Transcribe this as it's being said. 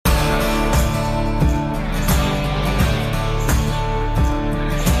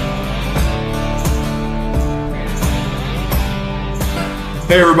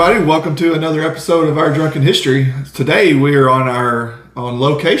Hey everybody, welcome to another episode of Our Drunken History. Today we are on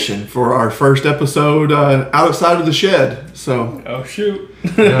location for our first episode outside of the shed. So, oh shoot!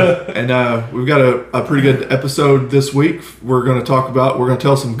 And we've got a pretty good episode this week. We're going to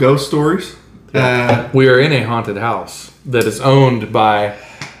tell some ghost stories. We are in a haunted house that is owned by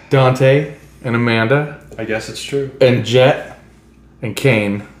Dante and Amanda I guess it's true. and Jet and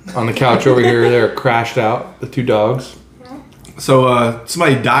Kane on the couch over here. They're crashed out, the two dogs. So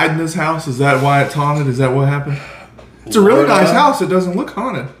somebody died in this house. Is that why it's haunted? Is that what happened? It's a really nice house. It doesn't look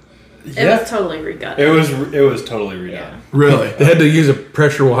haunted. It was totally regutted. It was totally redone. Yeah. Really? They had to use a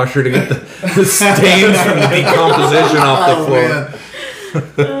pressure washer to get the stains from the decomposition off the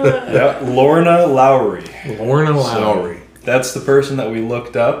floor. Man. Yeah, Lorna Lowry. Lorna Lowry. That's the person that we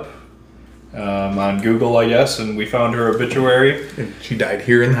looked up on Google, I guess, and we found her obituary. And she died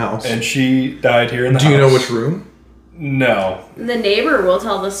here in the house. And she died here in the house. Do you know which room? No. The neighbor will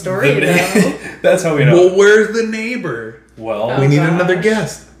tell the story, though. That's how we know. Well, where's the neighbor? Well, We need gosh. another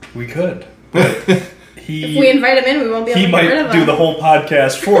guest. we could. But If we invite him in, we won't be able he to get rid of might him. do the whole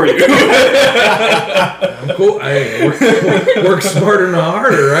podcast for you. I'm cool. Hey, work smarter, not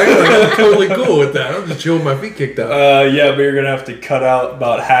harder, right? Like, I'm totally cool with that. I'm just chilling with my feet kicked up. Yeah, but you're going to have to cut out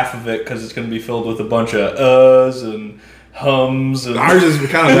about half of it because it's going to be filled with a bunch of uhs and hums. And Ours is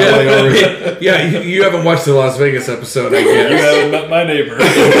kind of that way already. Yeah, you haven't watched the Las Vegas episode, I you guess. haven't met my neighbor.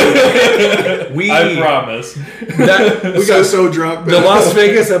 I promise. We got so drunk. The Las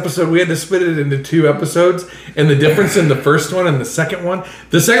Vegas episode, we had to split it into two episodes, and the difference in the first one and the second one.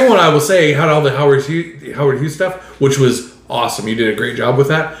 The second one, I will say, had all the Howard Hughes stuff, which was awesome. You did a great job with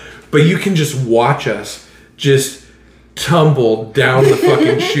that. But you can just watch us just tumble down the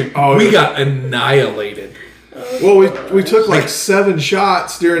fucking chute. We got annihilated. Well, we took like 7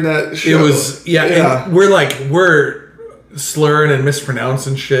 shots during that show. It was and we're slurring and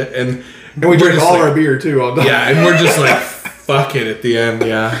mispronouncing shit, and we we're drank just all like, our beer too all day. yeah, and we're just like fuck it at the end.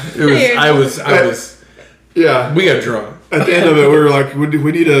 Yeah, it was. I was. Yeah. We got drunk. At the end of it, we were like, we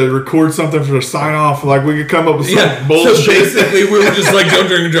need to record something for the sign off. Like we could come up with some Yeah, bullshit so basically we were just like, don't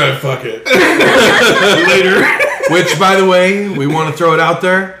drink and drive, fuck it. later. Which, by the way, we want to throw it out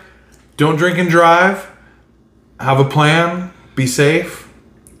there. Don't drink and drive. Have a plan. Be safe.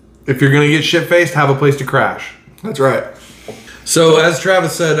 If you're going to get shit-faced, have a place to crash. That's right. So, as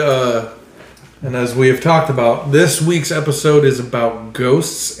Travis said, and as we have talked about, this week's episode is about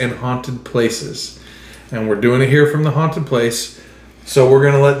ghosts and haunted places. And we're doing it here from the haunted place. So, we're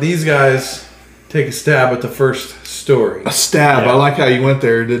going to let these guys take a stab at the first story. A stab. Yeah. I like how you went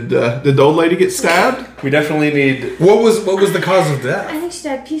there. Did the old lady get stabbed? We definitely need What was the cause of death? I think she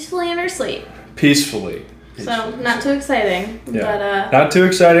died peacefully in her sleep. peacefully. So, not too exciting. Yeah. But, Not too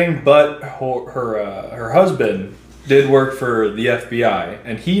exciting, but her husband did work for the FBI,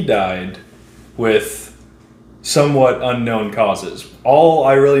 and he died with somewhat unknown causes. All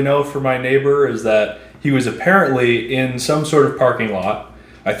I really know for my neighbor is that he was apparently in some sort of parking lot.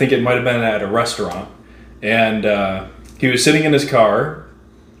 I think it might have been at a restaurant. And he was sitting in his car,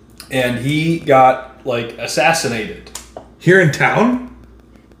 and he got, like, assassinated. Here in town?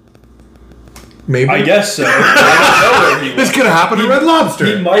 Maybe. I guess so. I don't know where he was. This could have happened at Red Lobster.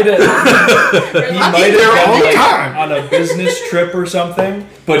 He might have. He might there have all been the like, time. on a business trip or something,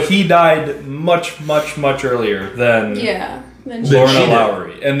 but he died much, much, much earlier than yeah. Then Then Lorna she did.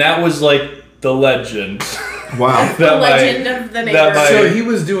 Lowry, and that was like the legend. Wow. the legend of the neighbor. that So he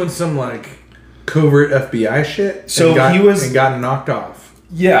was doing some like covert FBI shit. So and he was- and got knocked off.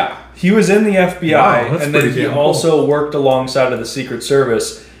 Yeah, he was in the FBI, Wow, that's and then pretty he damn cool. also worked alongside of the Secret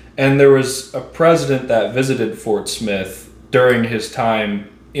Service. And there was a president that visited Fort Smith during his time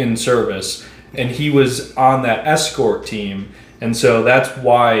in service, and he was on that escort team. And so that's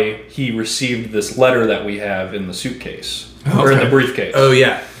why he received this letter that we have in the suitcase or in the briefcase. Oh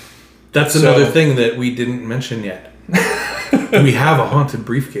yeah, that's So- another thing that we didn't mention yet. We have a haunted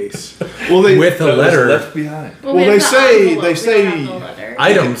briefcase Well, they with a That was letter. left behind. Well, Well, we have they the say- envelope. they We say- don't have the letter.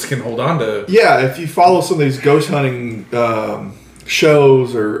 Items can hold on to. Yeah, if you follow some of these ghost hunting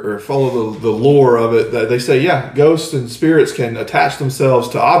shows or follow the lore of it, that they say, yeah, ghosts and spirits can attach themselves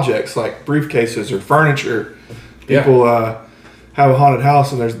to objects like briefcases or furniture. People have a haunted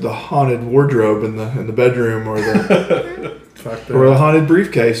house and there's the haunted wardrobe in the bedroom or the Fuck or that. the haunted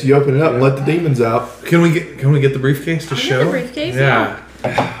briefcase. You open it up and let the demons out. Can we get the briefcase to I'll get show? the briefcase, Yeah.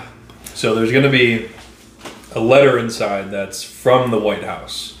 So there's going to be a letter inside that's from the White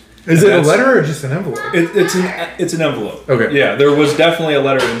House. Is it a That's- letter or just an envelope? It's an envelope. Okay. Yeah, there was definitely a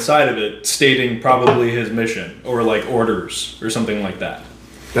letter inside of it stating probably his mission or like orders or something like that.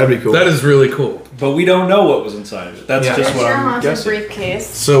 That'd be cool. That is really cool. But we don't know what was inside of it. That's Yeah. just It's what your I'm haunted guessing. briefcase.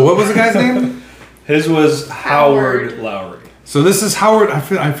 So what was the guy's name? His was Howard Howard. Lowry. So this is Howard. I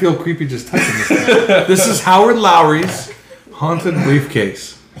feel creepy just touching this thing. This is Howard Lowry's haunted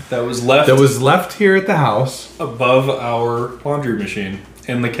briefcase That was left that was left here at the house. above our laundry machine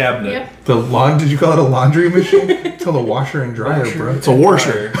in the cabinet. Yep. Did you call it a laundry machine? It's called a washer and dryer, bro. It's a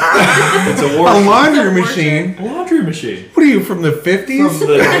washer. It's a A washer. laundry It's a machine. Laundry machine. What are you from the 50s? From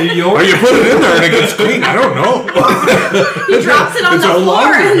the New York. Or you put it in there and it gets clean? I don't know. He drops it on it's the a floor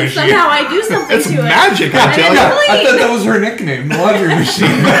laundry and machine. somehow I do something It's to it. magic, I And tell it's you. I clean. thought that was her nickname, the laundry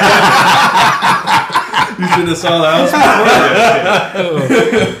machine. You should have saw the house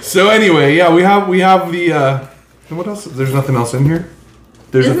before. So anyway, yeah, we have the. What else? There's nothing else in here.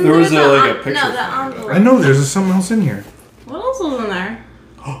 There's Isn't there was there a- the like a en- picture No, the envelope. I know there's something else in here. What else was in there?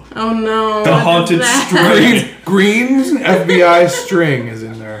 Oh no. The what is haunted that? string. Green's FBI string is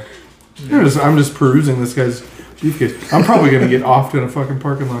in there. I'm just perusing this guy's briefcase. I'm probably gonna get off in a fucking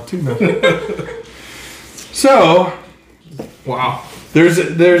parking lot too now. So, wow, there's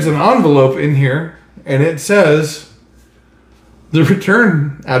an envelope in here, and it says the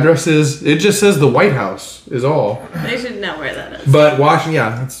return address is. It just says the White House is all. They should know where that is. But Washington,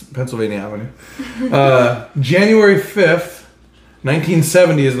 yeah, it's Pennsylvania Avenue. January 5th,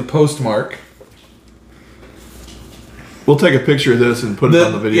 1970 is the postmark. We'll take a picture of this and put it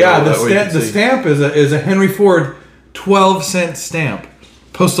on the video. Yeah, that way you can the see. stamp is a Henry Ford 12-cent stamp.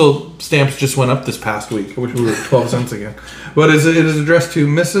 Postal stamps just went up this past week. I wish we were 12 cents again. But it is addressed to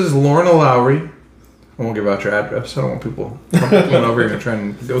Mrs. Lorna Lowry. I won't give out your address. I don't want people coming over here and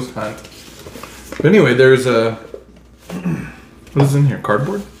trying to ghost hunt. But anyway, there's a... What is in here?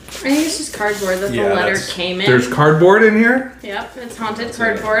 Cardboard? I think it's just cardboard that Yeah, the letter that's- came in. There's cardboard in here. Yep, it's haunted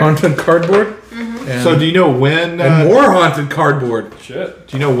cardboard. Haunted cardboard. And, So do you know when? and more haunted cardboard. Shit.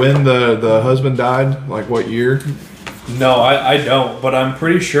 Do you know when the husband died? Like what year? No, I don't, but I'm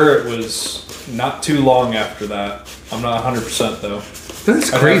pretty sure it was not too long after that. I'm not 100% though. That's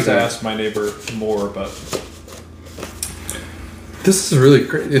I'd have crazy. to ask my neighbor more, but This is really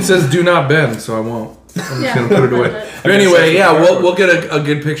crazy. It says "Do not bend," so I won't. I'm just Yeah, gonna put it away. put it. But anyway, yeah, we'll get a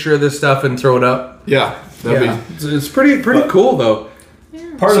good picture of this stuff and throw it up. Yeah, that'd Yeah. It's pretty cool though.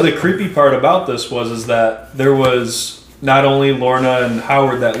 part of the creepy part about this is that there was not only Lorna and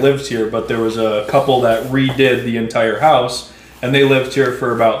Howard that lived here, but there was a couple that redid the entire house, and they lived here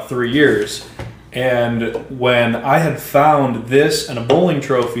for about 3 years. And when I had found this and a bowling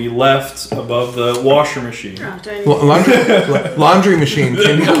trophy left above the washer machine, Oh, do I need- Laundry machine.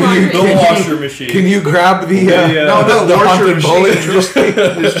 the washer machine, Can you grab the No, the washer haunted machine bowling is just,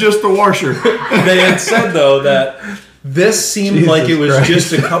 it's just the washer. they had said though that this seemed Jesus like it was Christ.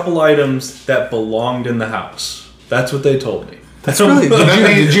 just a couple items that belonged in the house. That's what they told me. That's really.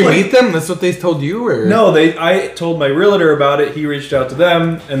 Did you meet them? That's what they told you, or No, I told my realtor about it. He reached out to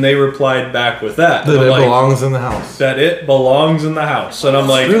them, and they replied back with that. that I'm it like, belongs in the house? that it belongs in the house. And I'm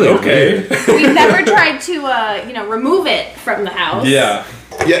like, really okay. We've never tried to, remove it from the house. Yeah.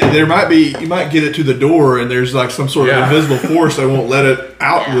 Yeah, there might be. You might get it to the door, and there's like some sort Yeah. of invisible force that won't let it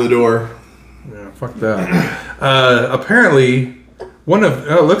out Yeah. the door. Yeah, fuck that. Apparently,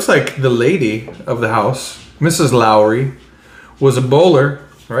 it looks like the lady of the house, Mrs. Lowry, was a bowler,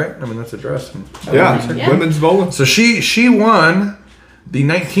 right? I mean, that's a dress. Yeah, Yeah. women's bowling. So she won the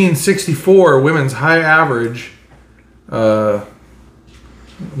 1964 women's high average,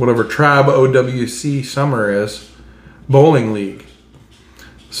 whatever Trab OWC summer is, bowling league.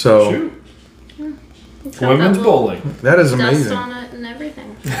 So Shoot. It's got Women's that little bowling. that is Dust amazing. on it and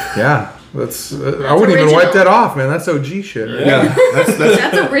everything. Yeah, that's I wouldn't even wipe original. that off, man. That's OG shit. Right? Yeah, that's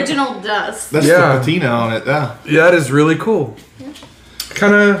That's original dust. that's Yeah. the patina on it. Yeah. Yeah, that is really cool.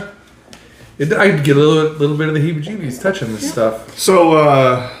 Kind of, I get a little bit of the heebie-jeebies touching this stuff. So,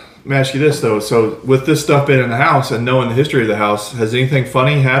 let me ask you this though. So, with this stuff being in the house and knowing the history of the house, has anything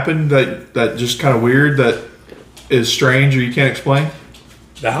funny happened that just kind of weird that is strange or you can't explain?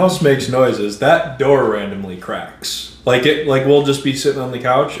 The house makes noises. That door randomly cracks. Like we'll just be sitting on the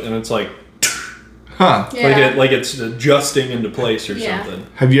couch and it's like Huh? Yeah. like it's adjusting into place or Yeah. something.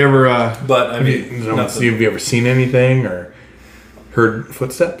 Have you ever? But I Have mean, nothing. you ever seen anything or heard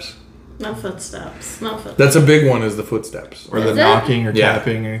footsteps? No footsteps. No footsteps. That's a big one. Is the footsteps? Or the Is it? knocking or Yeah.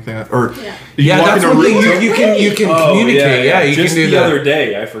 tapping or anything? Or Yeah. you Yeah, walk that's in a one thing room- you can Oh, communicate. Yeah, you just can do the that. other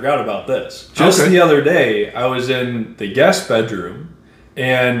day, I forgot about this. Just Okay. the other day, I was in the guest bedroom,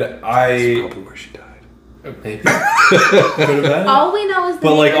 and I Probably where she died. maybe could have been. All we know is the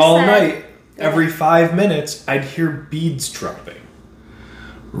But like neighbor all said- night, every 5 minutes, I'd hear beads dropping.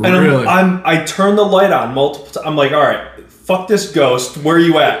 And Really? I turn the light on multiple times. I'm like, all right, fuck this ghost. Where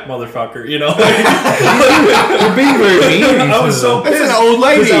you at, motherfucker? You know, like, You're being very mean. I was so That's pissed. an old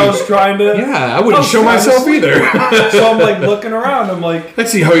lady. 'Cause I was trying to. Yeah, I wouldn't was show trying to myself sleep. either. So I'm like looking around. I'm like,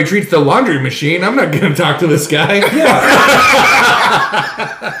 Let's see how he treats the laundry machine. I'm not going to talk to this guy.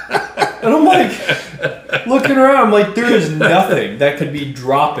 and I'm like looking around. I'm like, there is nothing that could be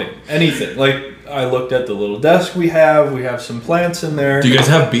dropping anything. Like I looked at the little desk we have. We have some plants in there. Do you guys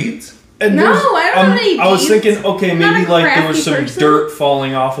have beads? And No, there's- I don't have any I was beads. thinking, okay, I'm not maybe a like there was crafty some person. dirt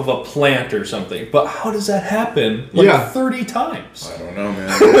falling off of a plant or something. But how does that happen? Like Yeah. 30 times. I don't know, man.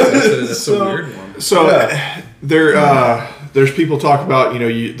 That's So- a weird one. So Yeah. there's people talk about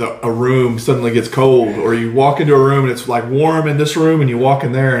a room suddenly gets cold, or you walk into a room and it's like warm in this room, and you walk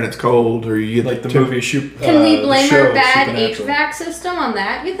in there and it's cold, or you get Like the movie Shoot. Can we the blame show, our bad Supernatural. HVAC system on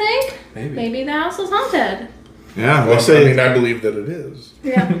that, you think? Maybe. The house is haunted. Yeah, Well, they say. I mean, I believe that it is.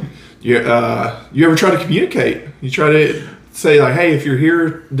 Yeah. You ever try to communicate? You try to say like, "Hey, if you're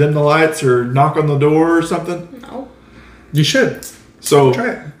here, dim the lights or knock on the door or something." No. You should. So, Try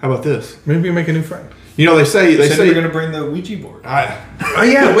it. how about this? Maybe you make a new friend. They say They said you're going to bring the Ouija board. Oh,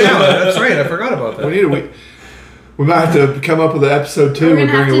 yeah, that's right. I forgot about that. we might have to come up with an episode 2 We're and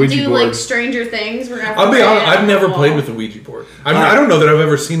gonna have bring a to Ouija do board. like Stranger Things. We're gonna have I'll to be lay honest, it on I've the never wall. played with a Ouija board. I don't know that I've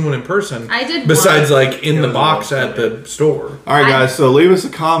ever seen one in person. I did Besides, once. like, in the was box once, at the store. All right, I- guys. So leave us a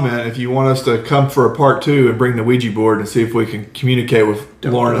comment if you want us to come for a part 2 and bring the Ouija board and see if we can communicate with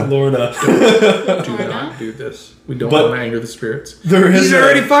Lorna. Lorna. Do Why not not? do this. We don't But- want to anger the spirits. There is He's a-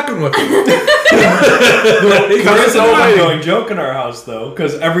 already fucking with them. There is an Old lady. ongoing joke in our house, though,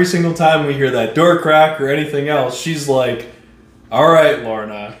 because every single time we hear that door crack or anything else, she's like, "All right,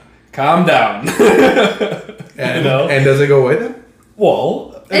 Lorna, calm down." And, You know? and does it go away then?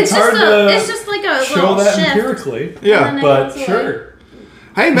 Well, It's hard to it's just like a show little that shift. empirically. Yeah, And then But it's like- sure.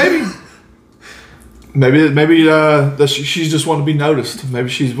 Hey, maybe she's just wanting to be noticed. Maybe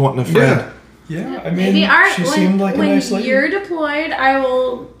she's wanting a friend. Yeah, I mean, Maybe she seemed like a when nice lady. you're deployed, I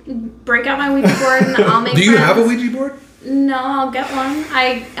will break out my Ouija board and I'll make. Do you have a friends. Ouija board? No, I'll get one.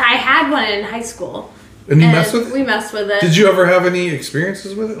 I had one in high school. And you mess with it? We messed with it. Did you ever have any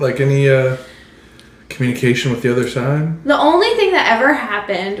experiences with it? Like any communication with the other side? The only thing that ever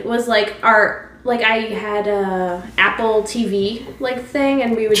happened was like I had a Apple TV like thing,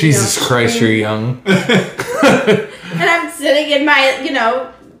 and we would stream- young. And I'm sitting in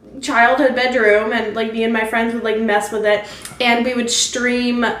my childhood bedroom, and like me and my friends would like mess with it, and we would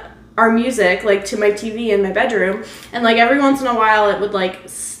stream our music like to my TV in my bedroom, and like every once in a while it would like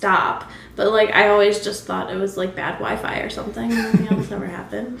stop, but like I always just thought it was like bad Wi-Fi or something. Anything else never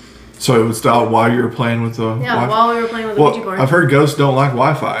happened. So it would stop while you were playing with the Yeah, Wi-Fi? while we were playing with the Ouija Well, board. I've heard ghosts don't like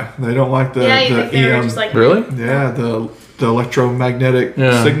Wi-Fi. They don't like the Yeah, you think they were EM. just like Really? Yeah, the electromagnetic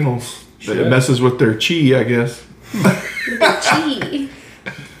Yeah. signals. Shit. It messes with their chi, I guess. Gee.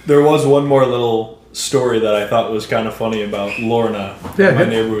 There was one more little story that I thought was kind of funny about Lorna. Yeah, my good.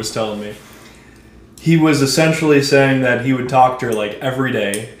 neighbor was telling me. He was essentially saying that he would talk to her like every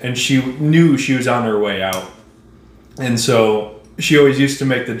day, and she knew she was on her way out. And so she always used to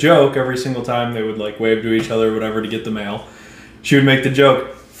make the joke every single time they would like wave to each other or whatever to get the mail. She would make the joke,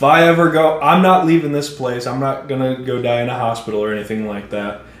 if I ever go, I'm not leaving this place. I'm not going to go die in a hospital or anything like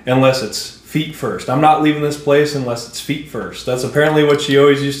that unless it's feet first. I'm not leaving this place unless it's feet first. That's apparently what she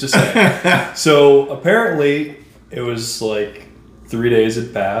always used to say. So apparently it was like 3 days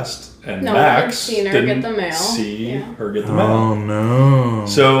had passed and No one had Max seen her didn't get the mail. see Yeah. her get the mail. Oh no.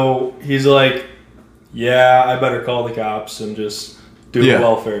 So he's like, yeah, I better call the cops and just do Yeah. a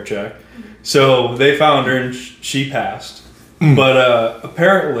welfare check. So they found her and she passed. But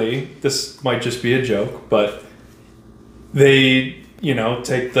apparently, this might just be a joke, but they,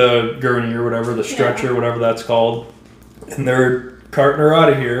 take the gurney or whatever, the stretcher, whatever that's called, and they're carting her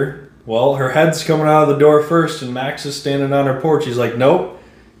out of here. Well, her head's coming out of the door first, and Max is standing on her porch. He's like, nope,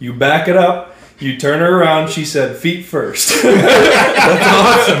 you back it up. You turn her around. She said, feet first. That's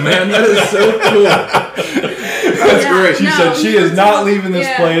awesome, man. That is so cool. That's great. She said she is not leaving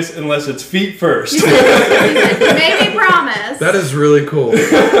this place unless it's feet first. Maybe promise. That is really cool.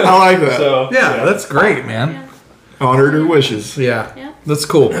 I like that. So Yeah, that's great, man. Honored her wishes. Yeah, Yeah. that's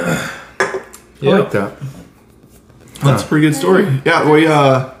cool. I like that. That's a pretty good story. Yeah,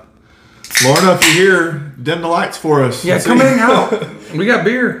 Lorna, if you're here, dim the lights for us. Yeah, Let's come see. hang out. We got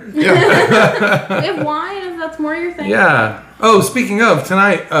beer. Yeah. We have wine if that's more your thing. Yeah. Oh, speaking of,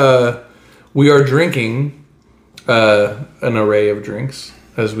 tonight we are drinking an array of drinks,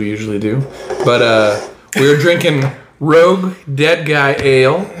 as we usually do. But we are drinking Rogue Dead Guy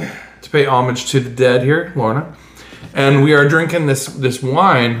Ale to pay homage to the dead here, Lorna. And we are drinking this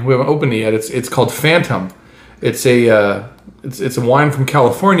wine. We haven't opened it yet. It's called Phantom. It's a it's a wine from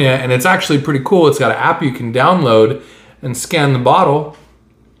California, and it's actually pretty cool. It's got an app you can download and scan the bottle,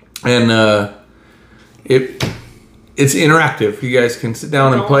 and it's interactive. You guys can sit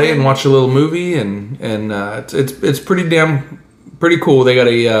down and play and watch a little movie, and it's pretty cool. They got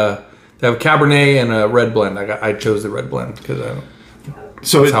they have Cabernet and a red blend. I chose the red blend because I don't.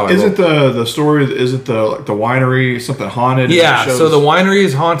 So isn't the story? Isn't the winery something haunted? Yeah. So the winery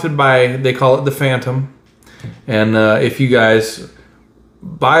is haunted by, they call it the Phantom, and if you guys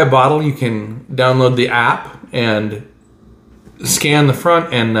buy a bottle, you can download the app and scan the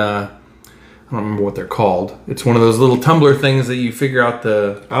front, and I don't remember what they're called. It's one of those little tumbler things that you figure out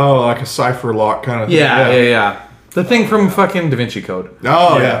the like a cipher lock kind of thing. Yeah. The thing from fucking Da Vinci Code.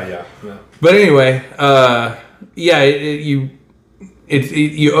 Oh yeah. But anyway, you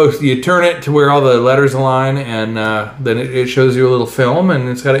turn it to where all the letters align, and then it shows you a little film, and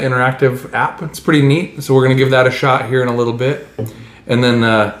it's got an interactive app. It's pretty neat. So we're gonna give that a shot here in a little bit, and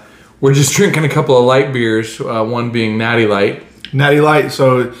then we're just drinking a couple of light beers. One being Natty Light. Natty Light.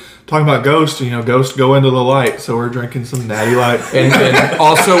 So talking about Ghost, Ghost go into the light. So we're drinking some Natty Light, and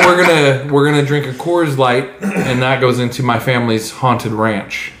also we're gonna drink a Coors Light, and that goes into my family's haunted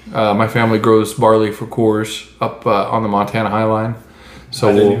ranch. My family grows barley for Coors up on the Montana High Line. So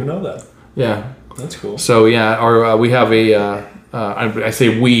I didn't even know that. Yeah, that's cool. So yeah, we have I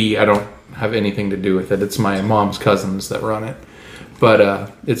say we. I don't have anything to do with it. It's my mom's cousins that run it, but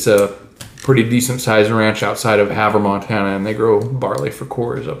it's a pretty decent sized ranch outside of Havre, Montana, and they grow barley for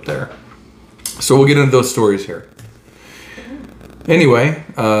Coors up there. So we'll get into those stories here. Anyway,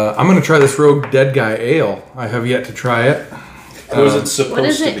 I'm going to try this Rogue Dead Guy Ale. I have yet to try it. What is it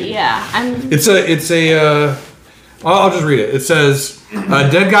supposed to be? Yeah, It's a. I'll just read it. It says,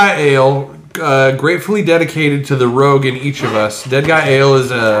 Dead Guy Ale, gratefully dedicated to the rogue in each of us. Dead Guy Ale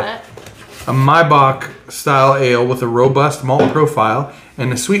is a Maibach style ale with a robust malt profile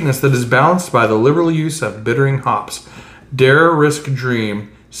and a sweetness that is balanced by the liberal use of bittering hops. Dare Risk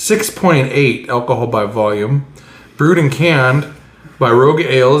Dream, 6.8 alcohol by volume, brewed and canned by Rogue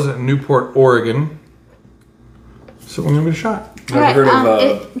Ales in Newport, Oregon. So we're going to give it a shot.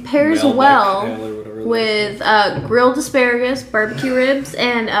 It pairs well with grilled asparagus, barbecue ribs,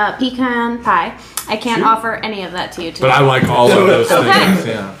 and pecan pie. I can't offer any of that to you today. But I like all of those things.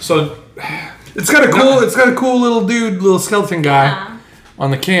 Yeah. So it's got a cool little skeleton guy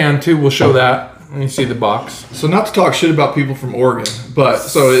on the can too. We'll show that when you see the box. So not to talk shit about people from Oregon, but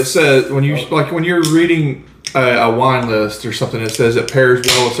so it says when you're reading a wine list or something, it says it pairs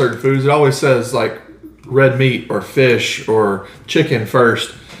well with certain foods. It always says like red meat or fish or chicken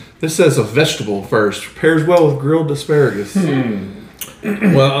first. This says a vegetable first. Pairs well with grilled asparagus.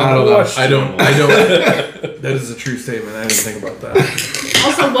 Well, I don't. That is a true statement. I didn't think about that.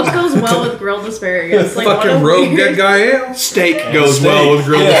 Also, what goes well with grilled asparagus? Like, fucking Rogue Dead Guy Ale. Steak goes well with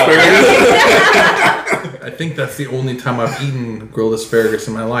grilled asparagus. I think that's the only time I've eaten grilled asparagus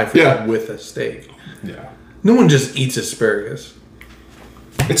in my life. Yeah. With a steak. Yeah. No one just eats asparagus.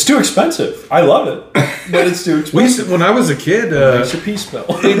 It's too expensive. I love it, but it's too expensive. When I was a kid, makes your pee smell.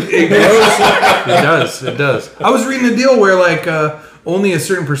 It does. It does. I was reading a deal where only a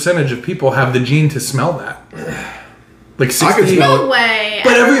certain percentage of people have the gene to smell that. Like 60. I can smell no way.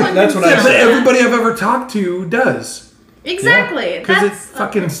 But that's what I said. But everybody I've ever talked to does. Exactly. Because it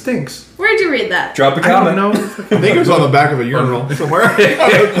fucking stinks. Where'd you read that? Drop a I don't comment. know. I think it was on the back of a urinal somewhere.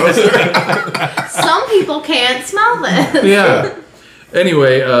 Some people can't smell this. Yeah.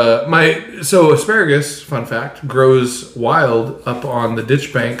 Anyway, so asparagus, fun fact, grows wild up on the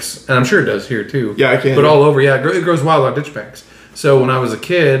ditch banks, and I'm sure it does here too. Yeah, I can. But all over, it grows wild on ditch banks. So when I was a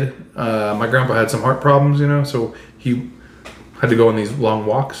kid, my grandpa had some heart problems, so he had to go on these long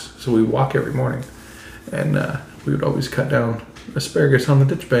walks. So we walk every morning, and we would always cut down asparagus on the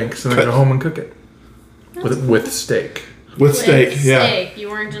ditch banks and then go home and cook it with steak. With steak, yeah. Steak. You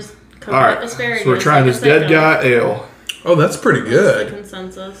weren't just cooking All right, up asparagus. so we're trying this Dead Guy Ale. Oh, that's pretty That's good. the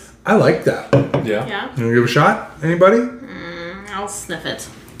consensus. I like that. Yeah. Yeah. You want to give it a shot? Anybody? I'll sniff it.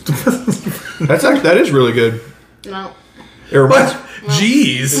 That is really good. No. It reminds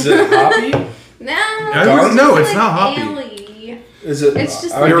Jeez. Is it hoppy? No. No, it's not hoppy. Ale-y. Is it? It's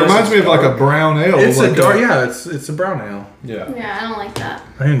just I It guess reminds it's me of like a dark. brown ale. It's like a dark. Yeah, it's a brown ale. Yeah. Yeah, I don't like that.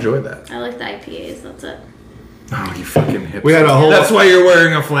 I enjoyed that. I like the IPAs. That's it. Oh, you fucking hipster. We had a whole. That's why you're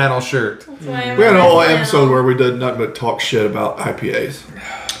wearing a flannel shirt. That's why I'm We had a whole wearing episode flannel. where we did nothing but talk shit about IPAs.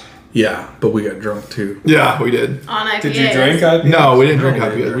 Yeah, but we got drunk too. Yeah, we did. On IPAs. Did you drink IPA? No, we didn't drink No,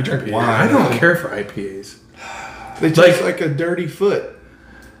 IPAs. We drank wine. I don't care for IPAs. They taste like a dirty foot.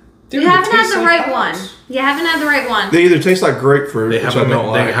 Dude, You it haven't had tastes the like right one. hops. You haven't had the right one. They either taste like grapefruit, They which haven't. I don't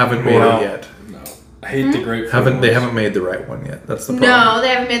like. They haven't made Well, it yet. No. hate the grapefruit. They haven't made the right one yet. That's the problem. No, they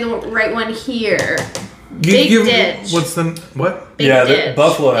haven't made the right one here. Big Ditch. What's the what? Big Yeah, Ditch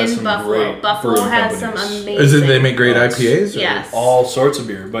Buffalo has in some Buffalo. great Buffalo brewing has some companies. amazing. Is it they make great IPAs? Or? Yes. All sorts of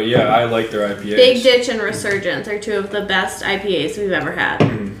beer, but yeah, I like their IPAs. Big Ditch and Resurgence are two of the best IPAs we've ever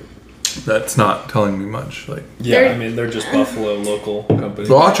had. That's not telling me much. Like, Yeah, I mean they're just Buffalo local companies.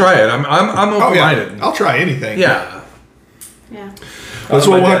 well, I'll try it. I'm Oh, open-minded. yeah. I'll try anything. Yeah. Yeah. That's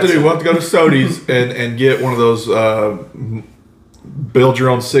My what we'll have to dad's- do. We'll have to go to Stody's and get one of those build your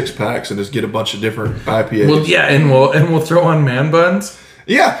own 6-packs and just get a bunch of different IPAs. Well, yeah, and we'll throw on man buns.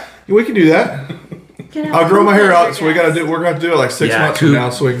 Yeah, we can do that. I'll grow my hair out, so we're gonna have to do it like 6 months from now,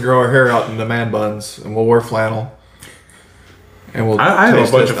 so we can grow our hair out in the man buns, and we'll wear flannel. And we'll. I have a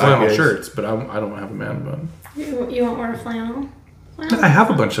taste bunch test of flannel IPAs. shirts, but I don't have a man bun. You won't wear a flannel? I have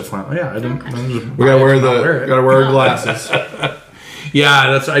a bunch of flannel. Yeah, I didn't. We gotta wear our glasses.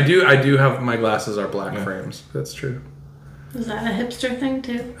 Yeah, I do have my glasses are black frames. That's true. Is that a hipster thing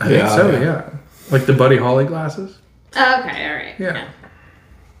too? I think so. yeah. Yeah, like the Buddy Holly glasses. Okay, all right. Yeah.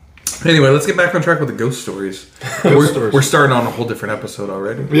 Anyway, let's get back on track with the ghost stories. We're starting on a whole different episode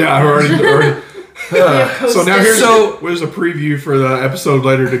already. Yeah, I've already. So now here's a preview for the episode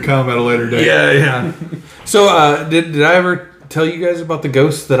later to come at a later date. Yeah. So, did I ever tell you guys about the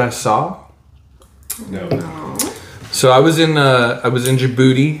ghost that I saw? No. So I was in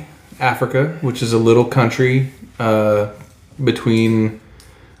Djibouti, Africa, which is a little country between.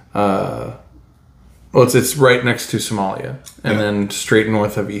 It's right next to Somalia, and then straight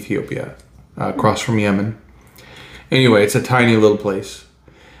north of Ethiopia, across from Yemen. Anyway, it's a tiny little place,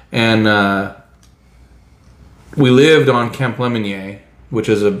 and we lived on Camp Lemonnier, which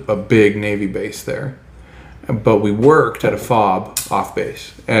is a big Navy base there. But we worked at a FOB off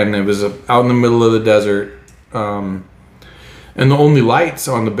base, and it was out in the middle of the desert. And the only lights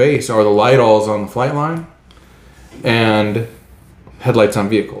on the base are the light-alls on the flight line and headlights on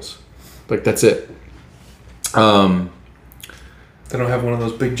vehicles. Like, that's it. They don't have one of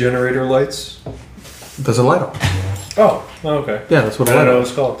those big generator lights? That's a light-all. Oh, okay. Yeah, that's what I a don't know light-all what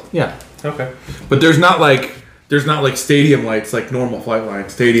it's called. Yeah. Okay. But there's not like stadium lights like normal flight line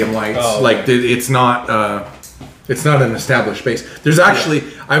stadium lights. Oh, okay. Like it's not an established base. There's actually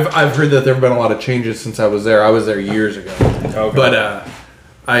I've heard that there have been a lot of changes since I was there. I was there years ago. Okay. But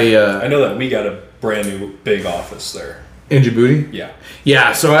I know that we got a brand new big office there. in Djibouti. Yeah.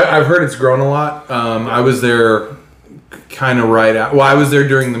 Yeah, so I've heard it's grown a lot. I was there kind of I was there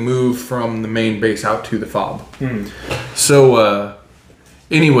during the move from the main base out to the FOB. So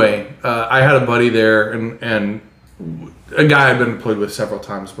anyway, I had a buddy there and a guy I've been employed with several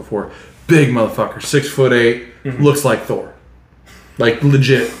times before. Big motherfucker, 6'8", looks like Thor. Like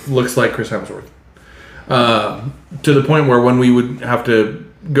legit looks like Chris Hemsworth. To the point where when we would have to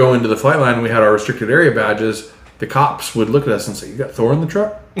go into the flight line and we had our restricted area badges, the cops would look at us and say, "You got Thor in the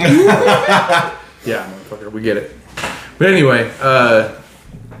truck?" Yeah, motherfucker, we get it. But anyway,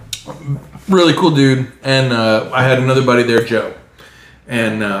 really cool dude. And I had another buddy there, Joe.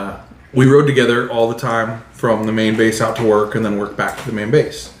 And we rode together all the time from the main base out to work and then work back to the main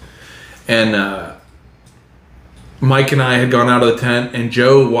base. And Mike and I had gone out of the tent and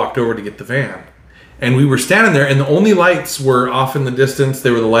Joe walked over to get the van. And we were standing there and the only lights were off in the distance.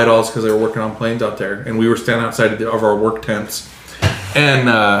 They were the light-alls because they were working on planes out there. And we were standing outside of our work tents. And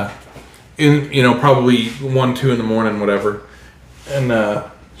probably 1, 2 in the morning, whatever. And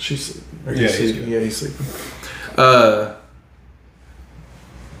he's sleeping. Yeah, he's sleeping. But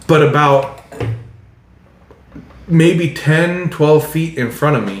about maybe 10, 12 feet in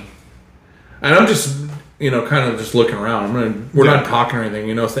front of me. And I'm just, kind of just looking around. We're not talking or anything.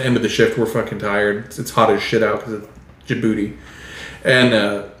 It's the end of the shift. We're fucking tired. It's hot as shit out because of Djibouti. And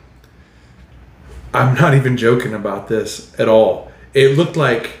I'm not even joking about this at all. It looked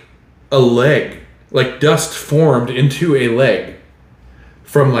like a leg. Like dust formed into a leg.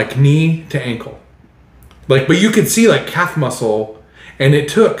 From like knee to ankle. But you could see like calf muscle. And it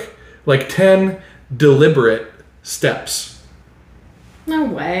took like 10 deliberate steps. No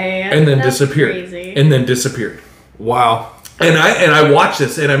way. And then That's disappeared. Crazy. And then disappeared. Wow. And I watched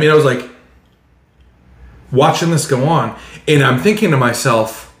this, and I was like, watching this go on, and I'm thinking to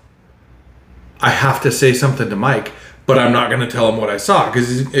myself, I have to say something to Mike, but I'm not going to tell him what I saw,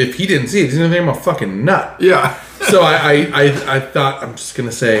 because if he didn't see it, he's going to think I'm a fucking nut. Yeah. So I thought, I'm just going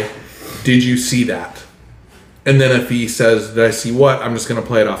to say, did you see that? And then if he says, did I see what? I'm just going to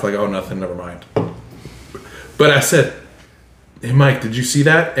play it off like, oh, nothing, never mind. But I said, hey, Mike, did you see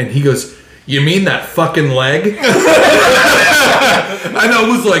that? And he goes, you mean that fucking leg? And I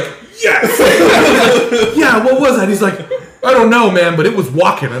was like, yes. I was like, yeah, what was that? He's like, I don't know, man, but it was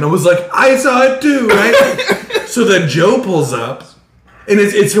walking. And I was like, I saw it too, right? So then Joe pulls up, and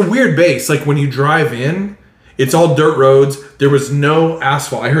it's a weird base. Like when you drive in, it's all dirt roads. There was no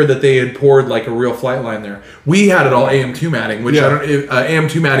asphalt. I heard that they had poured like a real flight line there. We had it all AM2 matting, which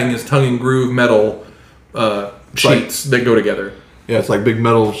AM2 matting is tongue and groove metal sheets that go together. Yeah, it's like big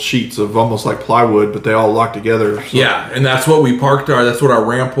metal sheets of almost like plywood, but they all lock together. So. Yeah, and that's what we parked that's what our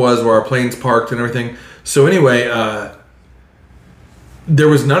ramp was, where our planes parked and everything. So anyway, there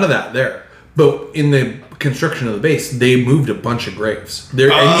was none of that there. But in the construction of the base, they moved a bunch of graves.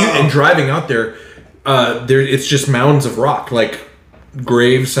 And driving out there, it's just mounds of rock, like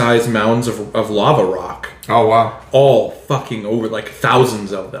grave-sized mounds of lava rock. Oh, wow. All fucking over, like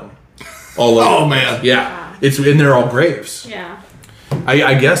thousands of them. All over. Oh, man. Yeah. And they're all graves. Yeah.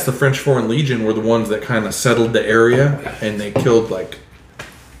 I guess the French Foreign Legion were the ones that kind of settled the area, and they killed, like,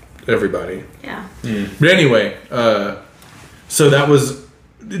 everybody. Yeah. But anyway, so that was...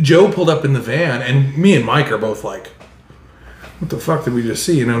 Joe pulled up in the van, and me and Mike are both like, what the fuck did we just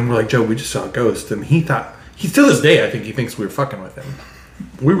see? And we're like, Joe, we just saw a ghost. And he thought... to this day, I think he thinks we were fucking with him.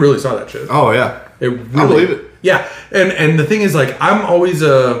 We really saw that shit. Oh, yeah. I believe it. Yeah. And the thing is, like, I'm always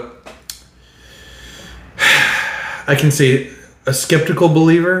I can say a skeptical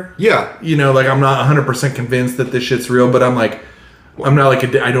believer. Yeah. You know, like I'm not 100% convinced that this shit's real, but I'm not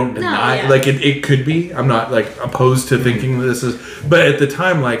like, I don't deny, like it could be. I'm not like opposed to thinking that this is, but at the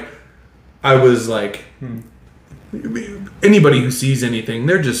time, like I was like, anybody who sees anything,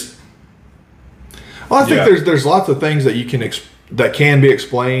 they're just. Well, I think there's lots of things that you can that can be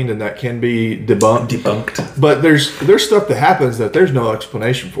explained and that can be debunked. But there's stuff that happens that there's no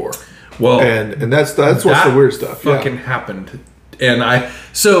explanation for. Well, and that's what's the weird stuff. Fucking happened, and I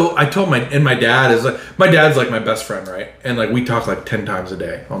told my dad's like my best friend, right? And like we talk like 10 times a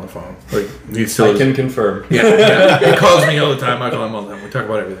day on the phone. Like he still can confirm. Yeah, he calls me all the time. I call him all the time. We talk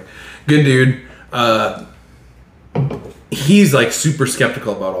about everything. Good dude. He's like super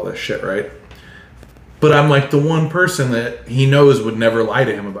skeptical about all this shit, right? But I'm like the one person that he knows would never lie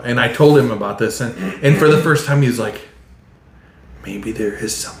to him about. And I told him about this, and for the first time, he was like, maybe there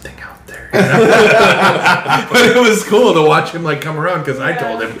is something out there. You know? But it was cool to watch him like come around because I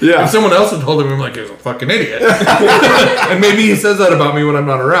told him. Yeah. If someone else had told him, I'm like, he's a fucking idiot. And maybe he says that about me when I'm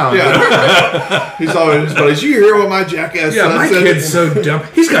not around. Yeah. He's always, but did you hear what my jackass son my said? Kid's so dumb.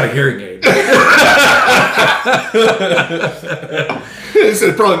 He's got a hearing aid. He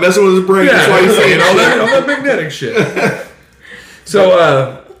said probably messing with his brain. That's why he's saying all that magnetic shit.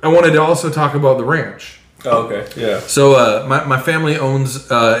 So I wanted to also talk about the ranch. Oh, okay. Yeah. So my family owns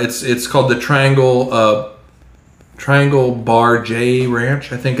it's called the Triangle Bar J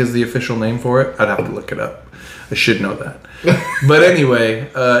Ranch, I think is the official name for it. I'd have to look it up. I should know that. But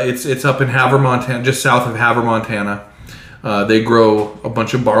anyway, it's up in Havre, Montana, just south of Havre, Montana. They grow a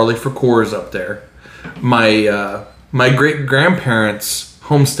bunch of barley for Coors up there. My great grandparents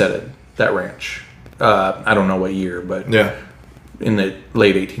homesteaded that ranch. I don't know what year, but in the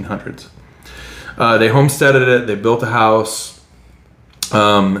late 1800s. They homesteaded it. They built a house.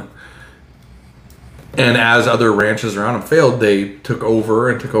 And as other ranches around them failed, they took over,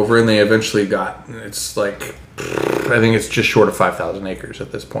 and they eventually got, it's like, I think it's just short of 5,000 acres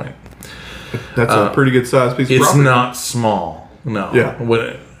at this point. That's a pretty good sized piece of property. It's not small. No. Yeah.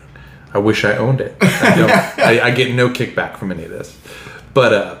 I wish I owned it. I don't. I get no kickback from any of this.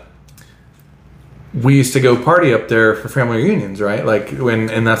 But we used to go party up there for family reunions, right? Like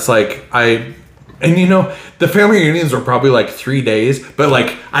and that's like and you know, the family reunions were probably like 3 days, but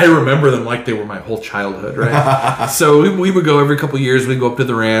like I remember them like they were my whole childhood, right? So we would go every couple of years. We'd go up to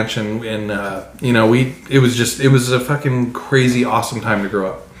the ranch and you know, it was a fucking crazy awesome time to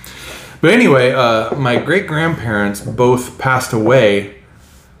grow up. But anyway, my great grandparents both passed away,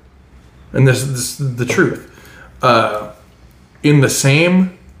 and this is the truth. In the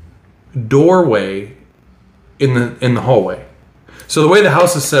same doorway in the hallway. So the way the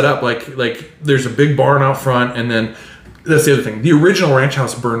house is set up, like there's a big barn out front, and then that's the other thing. The original ranch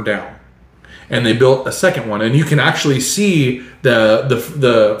house burned down, and they built a second one, and you can actually see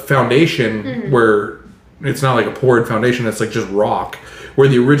the foundation where it's not like a poured foundation; it's like just rock. Where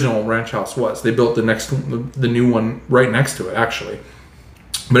the original ranch house was, they built the new one right next to it, actually.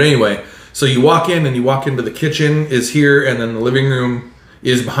 But anyway, so you walk in, and you walk into the kitchen is here, and then the living room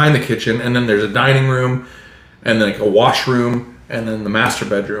is behind the kitchen, and then there's a dining room, and then like a washroom, and then the master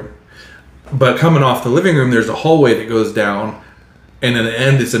bedroom. But coming off the living room, there's a hallway that goes down, and at the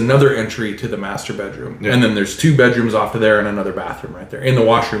end is another entry to the master bedroom. Yeah. And then there's 2 bedrooms off of there and another bathroom right there. In the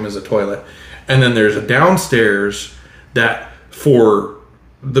washroom is a toilet. And then there's a downstairs that for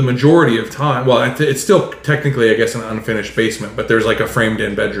the majority of time, well, it's still technically, I guess, an unfinished basement, but there's like a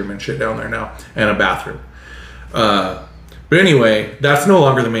framed-in bedroom and shit down there now, and a bathroom. But anyway, that's no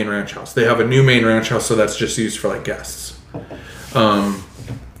longer the main ranch house. They have a new main ranch house, so that's just used for like guests.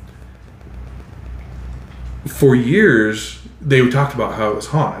 For years, they talked about how it was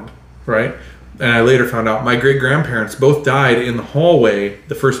haunted, right? And I later found out my great-grandparents both died in the hallway,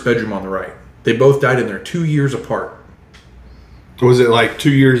 the first bedroom on the right. They both died in there 2 years apart. Was it like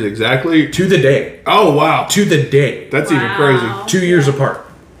 2 years exactly? To the day. Oh, wow. To the day. That's even crazy. 2 years apart.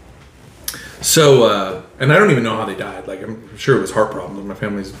 So, and I don't even know how they died. Like, I'm sure it was heart problems. My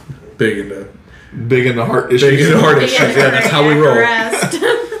family's big into heart issues. Big into heart issues. Yeah, that's how we roll.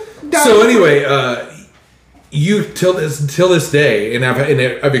 So anyway, you till this day, and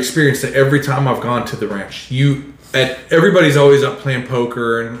I've experienced it every time I've gone to the ranch. Everybody's always up playing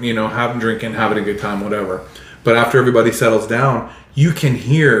poker and drinking, having a good time, whatever. But after everybody settles down, you can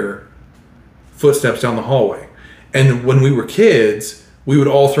hear footsteps down the hallway. And when we were kids, we would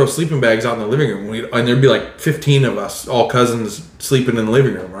all throw sleeping bags out in the living room. And there'd be like 15 of us, all cousins, sleeping in the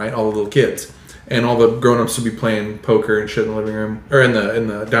living room, right? All the little kids. And all the grown-ups would be playing poker and shit in the living room. Or in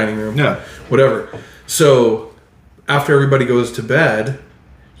the dining room. Yeah. Whatever. So after everybody goes to bed,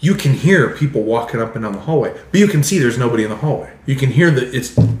 you can hear people walking up and down the hallway. But you can see there's nobody in the hallway. You can hear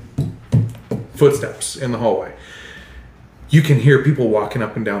it's footsteps in the hallway. You can hear people walking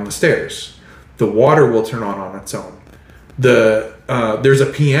up and down the stairs. The water will turn on its own. There's a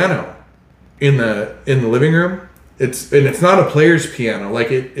piano in the living room. It's not a player's piano.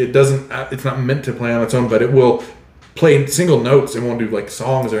 Like it's not meant to play on its own, but it will play single notes. It won't do like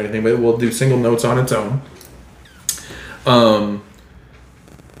songs or anything, but it will do single notes on its own.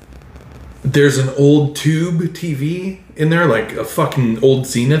 There's an old tube TV in there, like a fucking old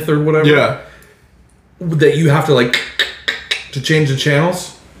Zenith or whatever. Yeah. That you have to like to change the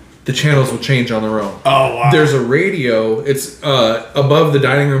channels. The channels will change on their own. Oh wow! There's a radio. It's above the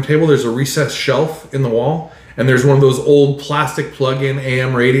dining room table. There's a recessed shelf in the wall, and there's one of those old plastic plug-in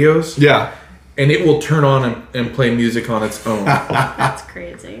AM radios. Yeah. And it will turn on and play music on its own. That's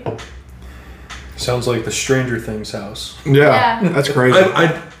crazy. Sounds like the Stranger Things house. Yeah. That's crazy.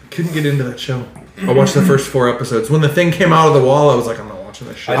 I couldn't get into that show. I watched the first 4 episodes. When the thing came out of the wall, I was like, I'm not watching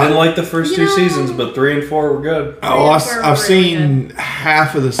this shit. I didn't like the first 2 seasons, but 3 and 4 were good. I've seen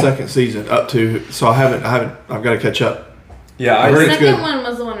half of the second season up to, so I've got to catch up. Yeah, the second one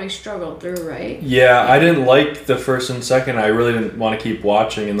was the one we struggled through, right? Yeah, I didn't like the first and second. I really didn't want to keep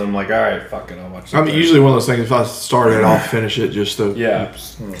watching, and then I'm like, all right, fuck it, I'll watch. I mean, usually one of those things. If I start it, I'll finish it just to. Yeah,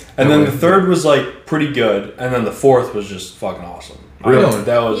 and then the third was like pretty good, and then the fourth was just fucking awesome. Really?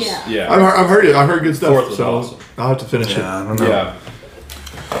 That was yeah. I've heard it. I've heard good stuff. Fourth was so awesome. I'll have to finish it. I don't know. Yeah.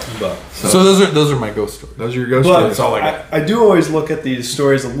 But, so those are my ghost stories. Those are your ghost but stories. That's all I got. I do always look at these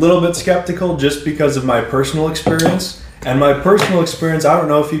stories a little bit skeptical, just because of my personal experience. And my personal experience, I don't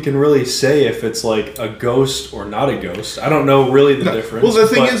know if you can really say if it's like a ghost or not a ghost. I don't know really the difference. Well, the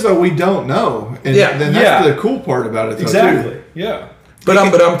thing is, though, we don't know. And then that's the cool part about it, though, exactly. too. Yeah. But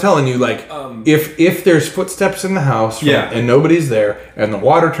I'm telling you, like, if there's footsteps in the house and nobody's there, and the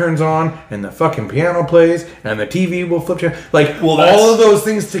water turns on, and the fucking piano plays, and the TV will flip channel, like, all of those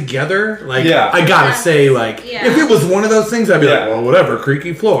things together, like, I gotta say, like, if it was one of those things, I'd be like, well, whatever,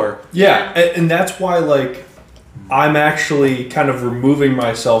 creaky floor. Yeah, and that's why, like, I'm actually kind of removing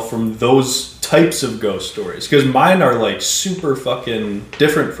myself from those types of ghost stories, because mine are, like, super fucking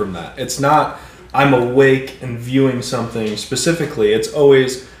different from that. It's not I'm awake and viewing something specifically. It's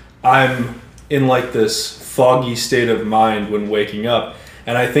always I'm in like this foggy state of mind when waking up,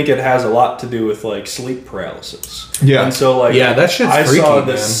 and I think it has a lot to do with like sleep paralysis. Yeah, and so like that shit's I freaky, saw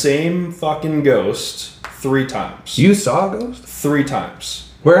the man. same fucking ghost 3 times. You saw a ghost 3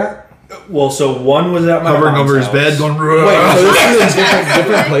 times. Where at? Well, so one was at my hovering mom's over his house. bed, going. Wait, so this is in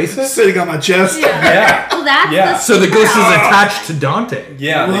different places? Sitting on my chest. Yeah. Well, that's So the ghost is attached to Dante.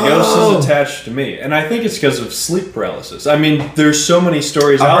 Yeah, the ghost is attached to me, and I think it's because of sleep paralysis. I mean, there's so many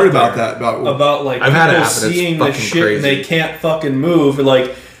stories I've out heard there about that. About like I've had it people happen. It's seeing this fucking shit crazy. and they can't fucking move.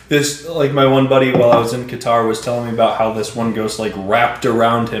 Like this, like my one buddy while I was in Qatar was telling me about how this one ghost like wrapped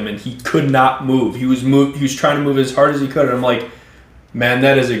around him and he could not move. He was trying to move as hard as he could, and I'm like, man,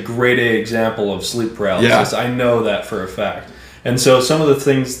 that is a great example of sleep paralysis. Yeah. I know that for a fact. And so some of the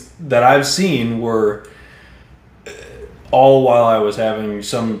things that I've seen were all while I was having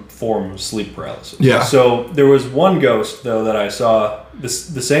some form of sleep paralysis. Yeah. So there was one ghost, though, that I saw, the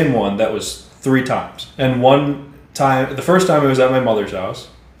same one, that was 3 times. And one time, the first time it was at my mother's house.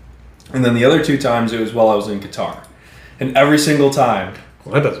 And then the other 2 times it was while I was in Qatar. And every single time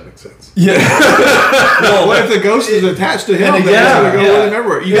Well, that doesn't make sense. Yeah. Well, what if the ghost is attached to him? And Then yeah, he's gonna go with him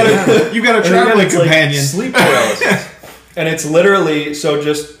everywhere. You got a And traveling again, it's like companion. sleep paralysis. And it's literally, so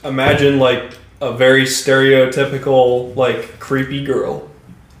just imagine like a very stereotypical, like creepy girl.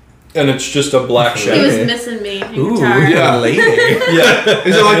 And it's just a black He shadow. was missing me. You Ooh, can tell. Yeah. lady. Yeah.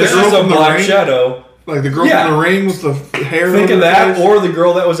 Is it like the It's girl just a from The black Ring? shadow. Like the girl Yeah. from The Ring with the hair. Think over of her that, face? or the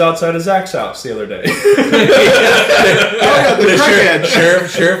girl that was outside of Zach's house the other day. Oh, yeah, the crackhead.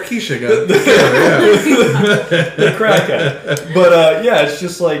 Sheriff Keisha got The crackhead. But yeah, it's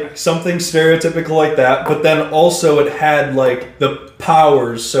just like something stereotypical like that. But then also it had like the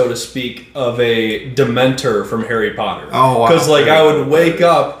powers, so to speak, of a Dementor from Harry Potter. Oh, wow. Because like I would wake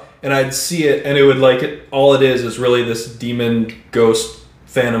up and I'd see it, and it would like all it is really this demon ghost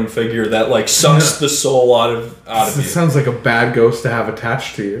phantom figure that like sucks the soul out of It you. sounds like a bad ghost to have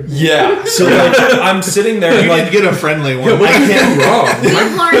attached to you. Yeah. So like I'm sitting there and You like need to get a friendly one. What did you do wrong?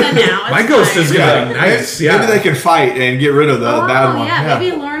 You've learned it now. My It's ghost fine. is gonna be nice. Yeah. Maybe they can fight and get rid of the Oh, bad one. yeah,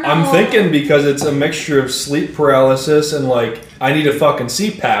 maybe Lorna I'm will- thinking because it's a mixture of sleep paralysis and like I need a fucking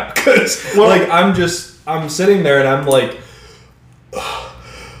CPAP because like I'm sitting there and I'm like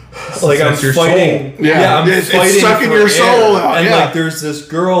I'm That's your fighting. soul. Yeah. I'm It's fighting sucking for your soul air. out, and yeah. like there's this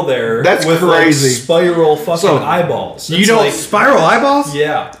girl there That's with crazy. like spiral fucking So, eyeballs. you It's don't like, Spiral eyeballs?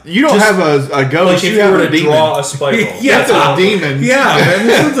 yeah. You don't Just have a ghost. like if you you have were a to demon. draw a spiral. Yeah. That's a demon. Yeah, man.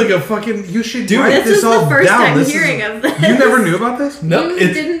 This sounds like a fucking. You should Dude, write This this is all the first down. time This is- hearing of this. You never knew about this? No, You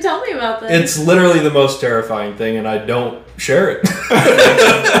it's didn't tell me about this. it's literally the most terrifying thing, and I don't share it.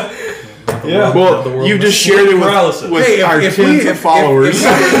 Yeah. Well, The world you just sleep shared it paralysis. with Hey, our tens of followers.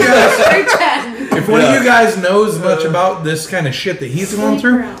 If one of Yeah. you guys knows much about this kind of shit that he's going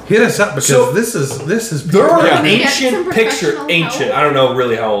through, hit us up because So- this is There are Yeah. Get some ancient professional ancient. help. I don't know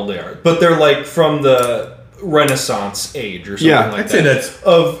really how old they are, but they're like from the Renaissance age or something Yeah, like I'd that. say that's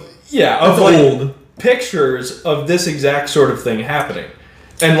of that's like old. pictures of this exact sort of thing happening,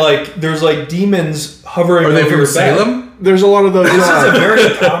 and like there's like demons hovering. Are they over from your bed. Salem? There's a lot of those. This is a very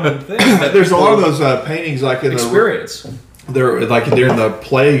common thing. That There's a lot of people those paintings like in experience. they're like during the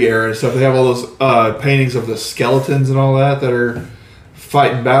plague era and stuff. They have all those paintings of the skeletons and all that are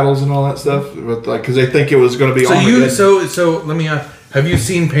fighting battles and all that stuff. But like because they think it was going to be So Armageddon. so let me ask. Have you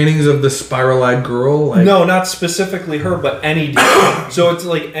seen paintings of the spiral-eyed girl? Like, No, not specifically her, but any demon. So it's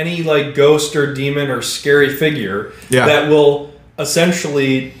like any like ghost or demon or scary figure Yeah. that will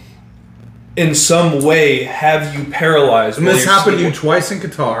essentially, in some way, have you paralyzed. And while this you're happened to you sleeping. twice in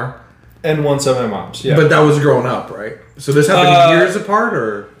Qatar, And once at my mom's. Yeah, but that was growing up, right? So this happened years apart,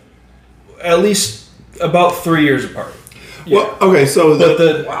 or at least about 3 years apart. Yeah. Well, okay, so but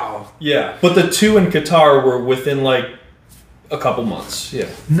the wow, but the two in Qatar were within like a couple months. Yeah.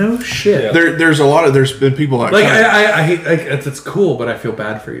 no shit. Yeah. there's been people that Like kinda- I hate like it's cool, but I feel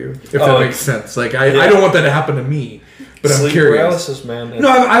bad for you if that Oh, makes sense. Like I yeah. don't want that to happen to me, but I'm Sleep curious. paralysis, man. No,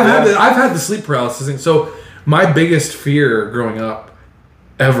 I've had the sleep paralysis thing. So my biggest fear growing up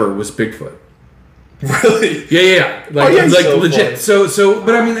ever was Bigfoot. Really. Yeah. Like, yeah, like so legit. So,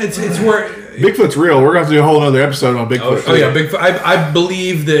 but I mean, it's where. Bigfoot's real. We're going to have to do a whole other episode on Bigfoot. Oh yeah, Bigfoot. I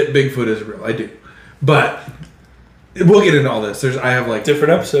believe that Bigfoot is real. I do, but we'll get into all this. I have like.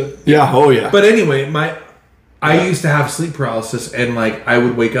 Different episode. Yeah. Oh yeah. But anyway, I used to have sleep paralysis, and like I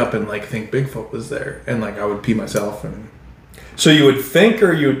would wake up and like think Bigfoot was there, and like I would pee myself and. So you would think,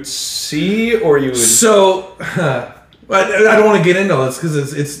 or you would see, or you would. So, I don't want to get into all this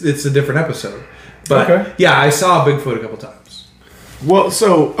because it's a different episode. But Okay. yeah, I saw Bigfoot a couple times well,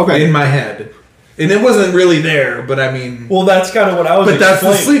 so okay. in my head, and it wasn't really there. But I mean, Well, that's kind of what I was. but that's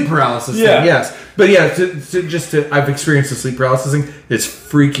the explaining. sleep paralysis Yeah. thing. Yes, but yeah, I've experienced the sleep paralysis thing. It's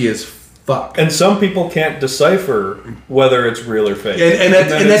freaky as fuck. And some people can't decipher whether it's real or fake. And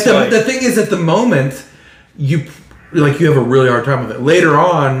then it's like- the thing is, at the moment, you have a really hard time with it. Later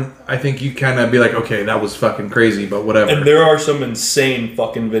on, I think you kind of be like, okay, that was fucking crazy, but whatever. And there are some insane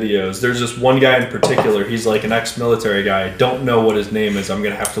fucking videos. There's this one guy in particular. He's like an ex-military guy. I don't know what his name is. I'm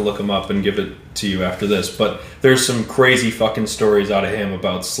gonna have to look him up and give it to you after this. But there's some crazy fucking stories out of him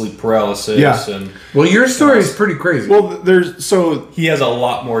about sleep paralysis. Yeah. And Well, your story is pretty crazy. Well, there's so he has a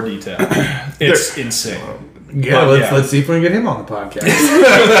lot more detail. It's insane. yeah, but let's see if we can get him on the podcast.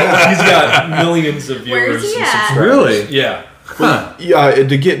 He's got millions of Where's viewers he and at? subscribers. Really? Yeah. Huh. yeah.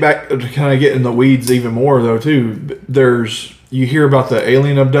 To get back to kind of get in the weeds even more though too. You hear about the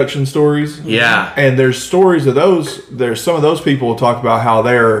alien abduction stories. Yeah. And there's stories of those. There's some of those people will talk about how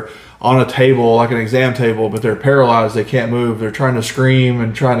they're on a table, like an exam table, but they're paralyzed. They can't move. They're trying to scream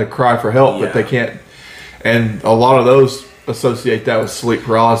and trying to cry for help, but they can't. And a lot of those associate that with sleep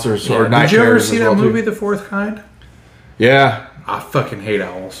paralysis or nightmares. Did you ever see as that well, too. movie, The Fourth Kind? Yeah, I fucking hate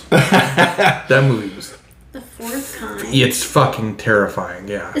owls. That movie was. The fourth kind. It's fucking terrifying.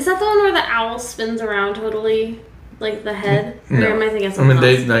 Yeah. Is that the one where the owl spins around totally, like the head? No. Or am I thinking I something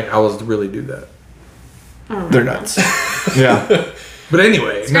mean, else? like owls really do that. Oh, They're nuts. Yeah. But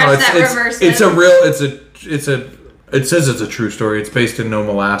anyway, Scratch that reverse it's it. a real. It says it's a true story. It's based in Nome,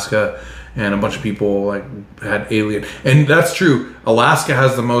 Alaska, and a bunch of people like had alien, and that's true. Alaska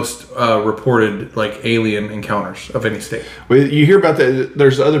has the most reported like alien encounters of any state. Well, you hear about that.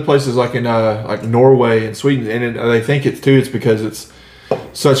 There's other places like in like Norway and Sweden, and they think it's too. It's because it's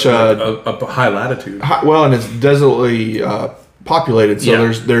such A high latitude. well, and it's desertly populated, so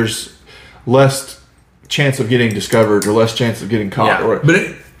Yeah. there's less chance of getting discovered or less chance of getting caught. Or,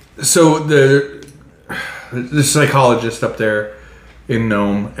 But so the psychologist up there in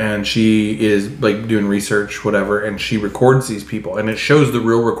Nome, and she is like doing research, whatever, and she records these people, and it shows the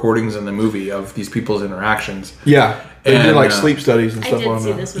real recordings in the movie of these people's interactions. yeah, they did And, like sleep studies and I stuff did on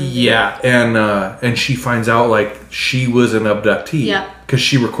see that. this movie. Yeah, and she finds out like she was an abductee Yep. because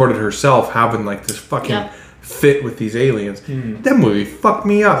she recorded herself having like this fucking Yep. fit with these aliens. That movie fucked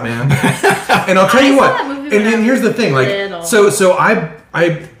me up, man. And I'll tell I you saw what. that movie And when I then here's was the thing, like little. so I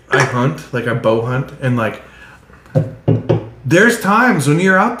hunt, like I bow hunt, and like there's times when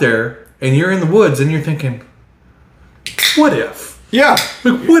you're out there and you're in the woods and you're thinking, what if? Yeah,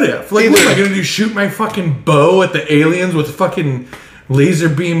 Like, what if? Like, what am I gonna do? Shoot my fucking bow at the aliens with fucking laser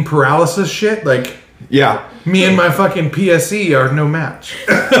beam paralysis shit? Like, yeah. me and my fucking PSE are no match.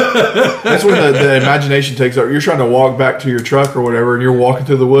 That's when the imagination takes over. You're trying to walk back to your truck or whatever, and you're walking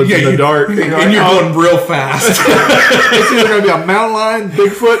through the woods in the dark. And you're, And you're like, going real fast. it's either going to be a mountain lion,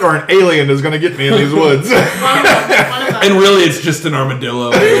 Bigfoot, or an alien is going to get me in these woods. One of them. And really, it's just an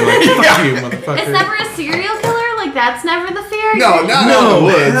armadillo. And you're like, fuck you, motherfucker. It's never a serial killer? Like, that's never the fear? No, not No, in the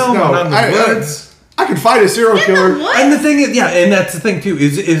woods. hell no, not in the woods. I can fight a serial killer. What? And the thing is, yeah, and that's the thing too,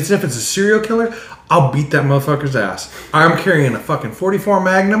 is if it's a serial killer, I'll beat that motherfucker's ass. I'm carrying a fucking 44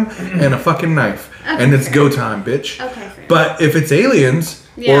 Magnum and a fucking knife. Okay, And it's fair. go time, bitch. Okay, fair. But if it's aliens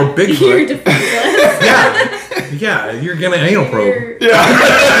Yeah. or You're Bigfoot, defenseless. yeah, you're gonna anal probe.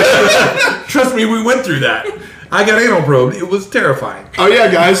 Yeah. Trust me, we went through that. I got anal probed. It was terrifying. Oh yeah,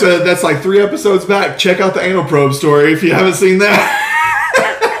 guys. That's like 3 episodes back. Check out the anal probe story if you haven't seen that.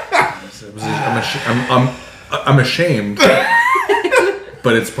 I'm ashamed,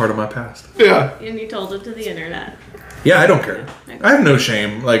 but it's part of my past. Yeah. And you told it to the internet. Yeah, I don't care. I have no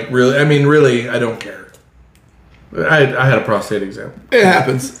shame. Like, really, I mean, really, I don't care. I had a prostate exam. It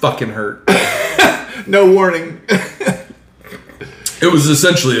happens. Fucking hurt. No warning. It was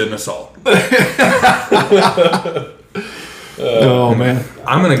essentially an assault. Oh man.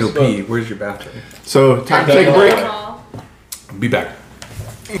 I'm gonna go pee. Where's your bathroom? So time to take a break. Be back.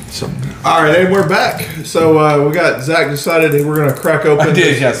 All right, and we're back. So we got Zach decided that we're gonna crack open.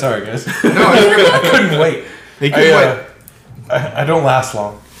 Yeah, sorry guys. No, it's I couldn't wait. he couldn't wait. I don't last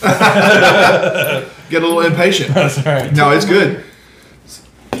long. Get a little impatient. That's alright. No, it's good.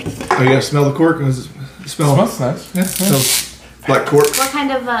 Oh, you gotta smell the cork. Does it smell? Smells nice. Yeah, smells like cork. What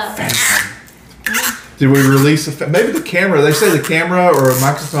kind of, Did we release maybe the camera? They say the camera or a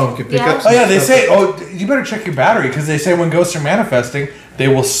microphone can pick Yeah. up. Oh yeah, they stuff. say. Oh, you better check your battery because they say when ghosts are manifesting, they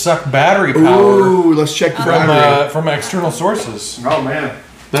will suck battery power Ooh, let's check the battery. from external sources. Oh man.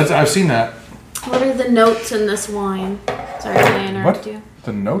 I've seen that. What are the notes in this wine? Sorry, did I interrupt What? you?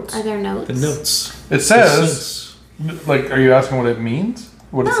 The notes. Are there notes? The notes. It says. Like, are you asking what it means?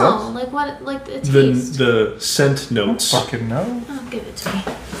 What it No, says? like what? Like the The taste. the scent notes. Fucking no. Oh, give it to me.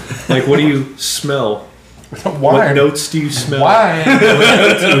 Like, what do you smell? Why? What notes do you smell? Why?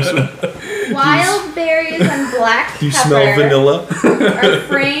 wild berries and black Do you pepper smell vanilla? are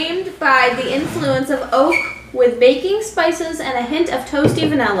framed by the influence of oak with baking spices and a hint of toasty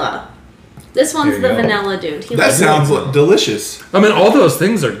vanilla. This one's There the you go. vanilla dude. He That likes sounds delicious. I mean, all those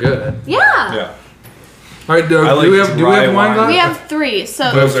things are good. Yeah. Yeah. All right, do I like we have dry wine wine. glass? We have 3, so We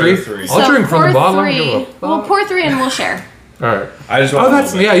have Those are three? the three. I'll drink from pour the bottle. I don't 3. give a fuck. We'll pour 3 and we'll share All right. I just want Oh,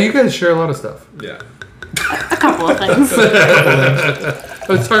 that's a little yeah. You guys share a lot of stuff. bit. Yeah. a couple of things. I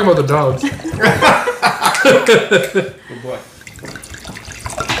was talking about the dogs. Good boy.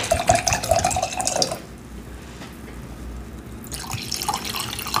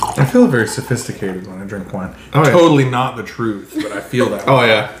 I feel very sophisticated when I drink wine. Oh, yeah. Totally not the truth, but I feel that. Oh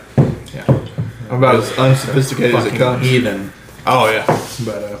yeah. yeah. I'm about as unsophisticated as it Fucking comes. heathen. Oh yeah.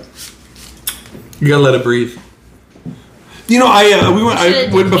 But you gotta let it breathe. You know, we went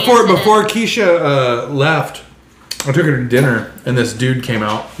should've when, decanted it. before Keisha left. I took her to dinner, and this dude came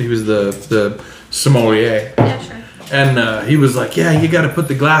out. He was the sommelier, Yeah, sure. and he was like, "Yeah, you got to put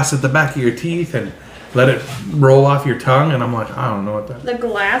the glass at the back of your teeth, and let it roll off your tongue, and I'm like, I don't know what that. The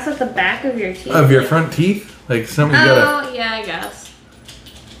glass at the back of your teeth. Of your front teeth, like something you gotta, Oh yeah, I guess.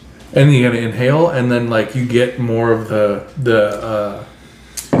 and you gotta inhale, and then like you get more of the.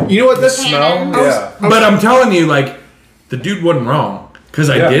 You know what? That's Tannins. Yeah. But I'm telling you, like, the dude wasn't wrong because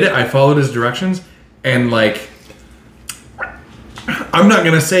I Yeah. did it. I followed his directions, and like, I'm not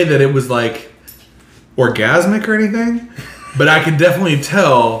gonna say that it was like orgasmic or anything, but I could definitely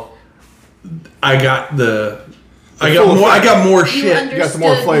tell I got more You shit. understood got some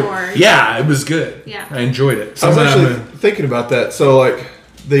more flavor. Yeah, it was good. Yeah. I enjoyed it. I was Something actually I'm gonna- thinking about that. So like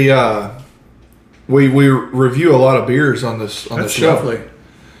the we review a lot of beers on this the That's show. lovely.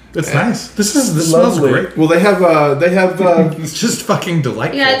 That's nice. This smells Lovely. great. Well, they have It's just fucking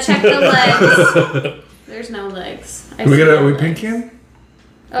delightful. You gotta check the legs. There's no legs. I see no we legs. pink can?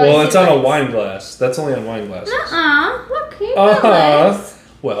 Oh, I Well, see it's on a legs. wine glass. That's only on wine glasses. Look, here's the legs.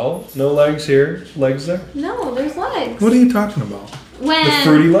 Well, no legs here, legs there. No, there's legs. What are you talking about? When The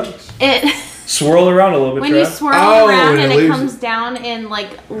fruity legs. it Swirl around a little bit, when you Trav. swirl Oh, around and and it it leaves- comes down in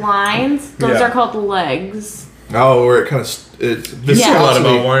like lines, those Yeah. are called legs. where it kind of it's You know a lot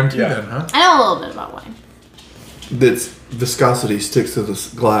viscosity. about wine too, Yeah. then, huh? I know a little bit about wine. That's viscosity sticks to this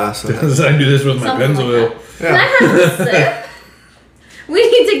glass. And Because I do this with my Something like Pennzoil. that. Can I have a sip? We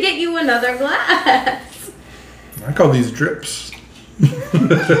need to get you another glass. I call these drips.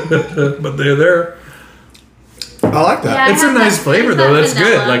 But they're there. I like that. Yeah. It's a have nice that- flavor it's though. that That's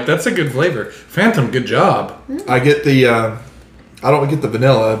vanilla. good. Like that's a good flavor. Phantom, good job. I get the I don't get the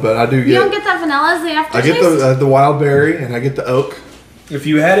vanilla, but I do You get. don't get that vanilla as the I aftertaste? get the wild berry and I get the oak. If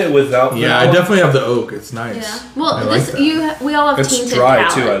you had it without Yeah, I vanilla, definitely have the oak. It's nice. Yeah. Well, I like this that. we all have It's tainted dry,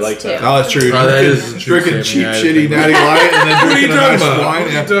 palates too. I like that. Oh, that's true. Oh, that Drinking- is a true drinking statement. cheap, Yeah, I shitty think- natty light and then What are you drinking a talking nice about? wine. What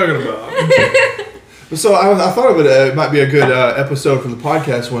are Yeah. you talking about? So I thought of it. It might be a good episode for the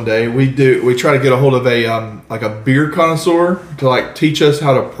podcast one day. We try to get a hold of a like a beer connoisseur to like teach us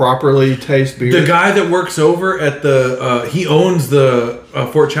how to properly taste beer. The guy that works over at the he owns the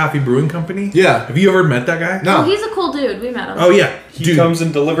Fort Chaffee Brewing Company. Yeah. Have you ever met that guy? No. Oh, he's a cool dude. We met him. Oh yeah. he Dude. comes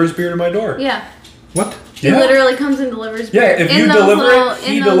and delivers beer to my door. Yeah. What? He Yeah. literally comes and delivers beer. Yeah, if in you those deliver little, it,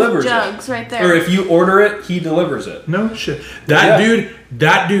 he in those delivers jugs it. right there. Or if you order it, he delivers it. No shit. That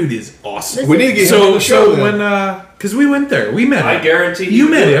Yeah. dude is awesome. We need to get him on the show. when because we went there, we met him. I guarantee You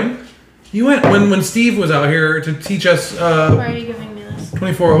he met would. him. You went when Steve was out here to teach us Why are you giving me this?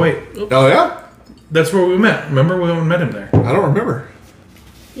 2408. Oh yeah, That's where we met. Remember we met him there. I don't remember.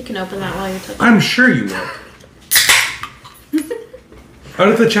 You can open that while you're touching. I'm sure you will. Out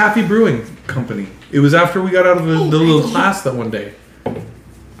at the Chaffee Brewing Company. It was after we got out of the little class that one day.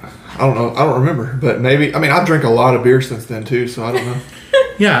 I don't know. I don't remember, but maybe. I mean, I've drank a lot of beer since then too, so I don't know.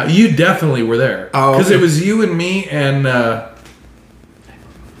 Yeah, you definitely were there. Oh, Because okay. it was you and me and I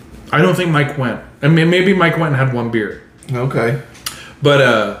don't think Mike went. I mean, maybe Mike went and had one beer. Okay.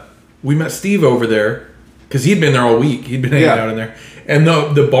 But we met Steve over there because he'd been there all week. He'd been hanging Yeah. out in there. And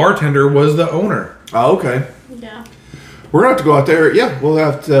the bartender was the owner. Oh, okay. Yeah. We're gonna have to go out there. Yeah, we'll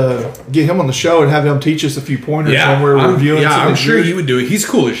have to get him on the show and have him teach us a few pointers when we're reviewing. some of I'm these sure beers. he would do it. He's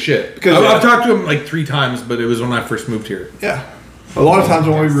cool as shit. Because, I've talked to him like 3 times, but it was when I first moved here. Yeah. A lot of times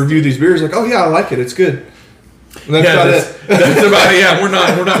when we review these beers, like, oh yeah, I like it. It's good. And that's Yeah, about that's, it. that's about it. Yeah, we're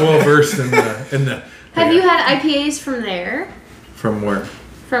not well versed in the. Have you had IPAs from there? From where?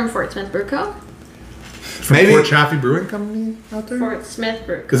 From Fort Smith Brew Co. From Maybe. Fort Chaffee Brewing Company out there. Fort Smith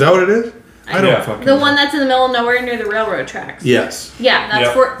Brew Co. Is that what it is? I don't Yeah. fucking. The know. one that's in the middle of nowhere near the railroad tracks. Yes. Yeah, that's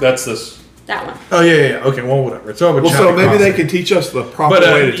Yeah, Fort. that's this. That one. Oh yeah. Okay. Well, whatever. It's all about. Well, so Chaffee maybe Coffee. they can teach us the proper But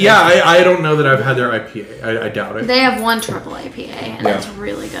way to taste yeah, it. I don't know that I've had their IPA. I doubt it. They have one triple IPA, and Yeah. it's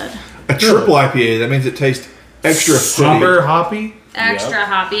really good. A triple IPA. That means it tastes extra Somber acidic. hoppy. Extra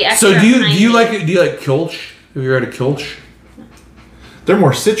hoppy. So Extra do you piney. like it? Do you like Kilch? Have you ever had a Kilch? They're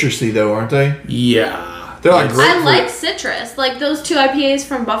more citrusy though, aren't they? Yeah. They're like I grapefruit. like citrus. Like those 2 IPAs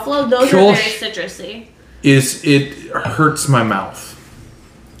from Buffalo. Those Kolsch. are very citrusy. It hurts my mouth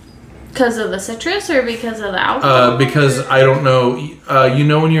Because of the citrus or because of the alcohol? because I don't know. You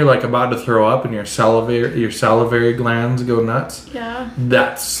know when you're like about to throw up and your salivary glands go nuts. Yeah.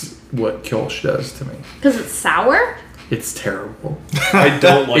 That's what Kilch does to me. Because it's sour? It's terrible. I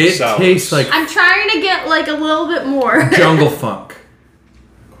don't like It sours. tastes like I'm trying to get like a little bit more. jungle funk.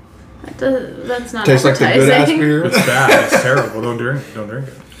 That's not Tastes like the good ass advertising. beer. It's bad. It's terrible. Don't drink it. Don't drink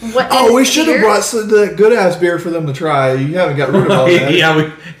it. What Oh, is we should have beer? brought the good ass beer for them to try. You haven't got rid of all that.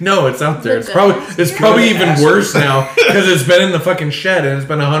 Yeah, no, it's out there. The It's good probably ass it's beer? probably even worse now because it's been in the fucking shed and it's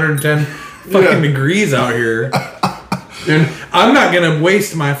been 110 fucking Yeah. degrees out here. And I'm not gonna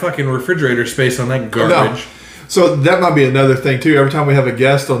waste my fucking refrigerator space on that garbage. So that might be another thing too. Every time we have a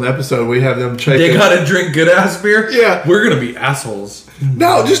guest on the episode, we have them check. They gotta drink good ass beer. Yeah. We're gonna be assholes.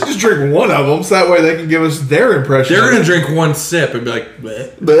 No, just drink one of them, so that way they can give us their impression. They're of gonna it. drink one sip and be like,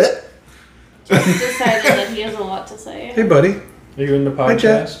 bleh. But He's decided that he has a lot to say. Hey, buddy, Are you in the Hi,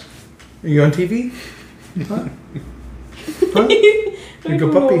 Jeff. podcast? are you on TV? Huh? Huh? I Like a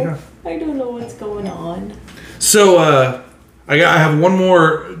don't puppy, know. huh? I don't know what's going on. So, I have one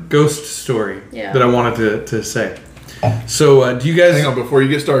more ghost story Yeah. that I wanted to say. So, do you guys? hang on before you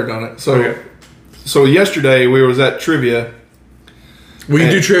get started on it. So, Okay. so yesterday we was at trivia, We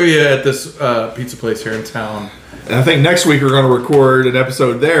do trivia at this pizza place here in town. and I think next week we're going to record an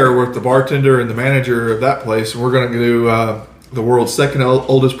episode there with the bartender and the manager of that place, and we're going to do the world's second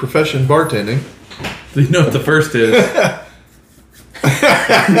oldest profession, bartending. Do you know what the first is?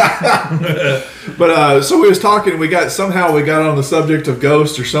 But so we was talking, we got on the subject of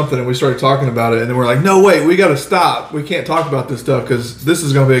ghosts or something, and we started talking about it, and then we're like, no, wait, we got to stop. We can't talk about this stuff because this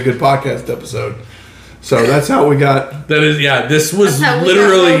is going to be a good podcast episode. So that's how we got. That is, yeah. This was That's how we got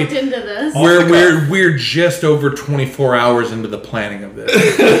literally. roped into this. We're just over 24 hours into the planning of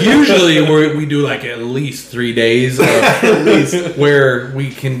this. Usually we do like at least 3 days where we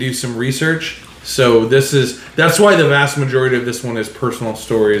can do some research. So that's why the vast majority of this one is personal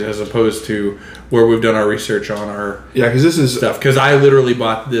stories as opposed to where we've done our research on our Yeah, because this is. stuff. Because I literally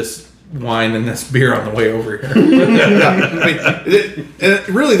bought this wine and this beer on the way over here.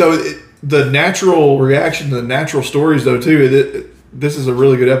 Really though, the natural reaction to the natural stories though too. This is a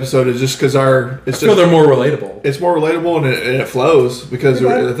really good episode. Is just because I feel they're more relatable. it's more relatable and it flows because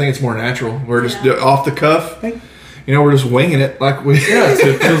I think it's more natural. We're just off the cuff. You know, we're just winging it like we. Yeah, so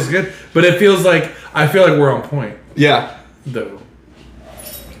it feels good. But it feels like, I feel like we're on point, Yeah, though.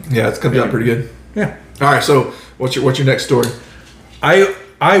 yeah, it's coming out pretty good. Yeah. All right, so what's your next story? I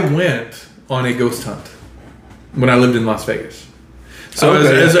went on a ghost hunt when I lived in Las Vegas. So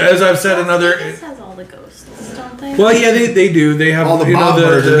Okay. as I've said, another. This has all the ghosts, don't they? Well, yeah, they do. They have All the you know, mob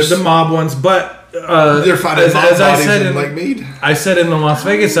murders. the mob ones, but They're finding as I said in in Lake Mead. I said in the Las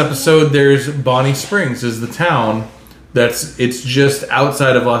Vegas episode, there's Bonnie Springs is the town it's just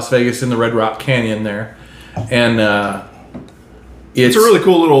outside of Las Vegas in the Red Rock Canyon there, and It's a really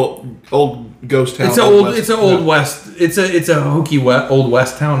cool little old ghost town. It's an old west. It's a hokey old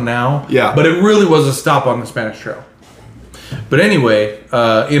west town now. Yeah. But it really was a stop on the Spanish Trail. But anyway,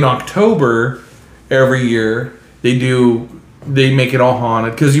 in October every year they make it all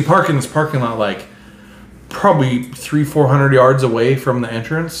haunted because you park in this parking lot like probably 300-400 yards away from the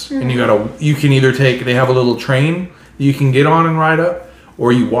entrance, and you can either they have a little train you can get on and ride up,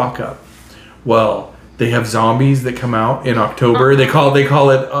 or you walk up. Well, they have zombies that come out in October. They call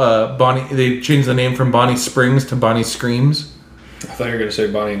it Bonnie. They changed the name from Bonnie Springs to Bonnie Screams. I thought you were going to say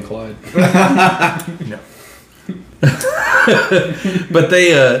Bonnie and Clyde. No. But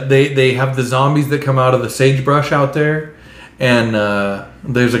they have the zombies that come out of the sagebrush out there, and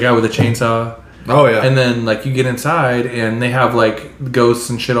there's a guy with a chainsaw. Oh yeah. And then like you get inside and they have like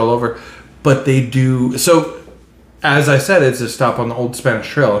ghosts and shit all over. But they do so. As I said, it's a stop on the old Spanish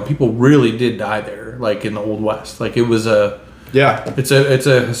Trail, and people really did die there, like in the Old West. Like it was it's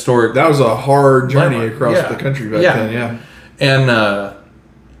a historic. That was a hard journey landmark. across Yeah. the country back Yeah. then. Yeah. And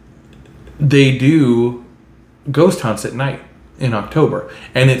they do ghost hunts at night in October,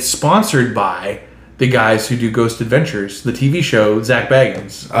 and it's sponsored by the guys who do Ghost Adventures, the TV show, Zach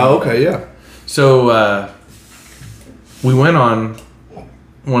Baggins. Oh, okay, yeah. So we went on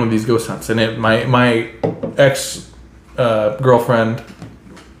one of these ghost hunts, and my ex girlfriend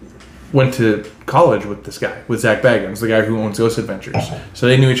went to college with this guy, with Zach Baggins, the guy who owns Ghost Adventures. So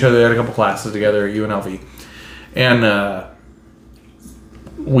they knew each other. They had a couple classes together at UNLV, and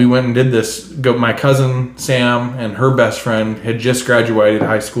we went and did this. My cousin Sam and her best friend had just graduated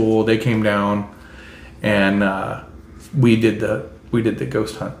high school. They came down, and we did the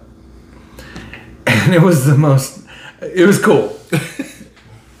ghost hunt. And it was it was cool.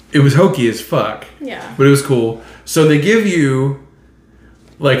 It was hokey as fuck. Yeah. But it was cool. So they give you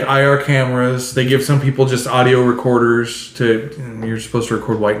like IR cameras. They give some people just audio recorders you're supposed to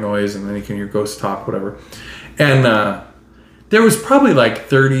record white noise and then you can hear ghost talk, whatever. And there was probably like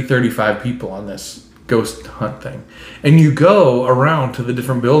 30, 35 people on this ghost hunt thing. And you go around to the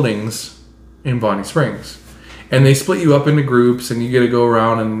different buildings in Bonnie Springs. And they split you up into groups and you get to go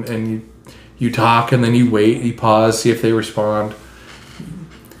around and you talk and then you wait, you pause, see if they respond.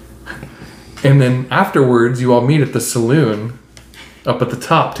 And then afterwards, you all meet at the saloon up at the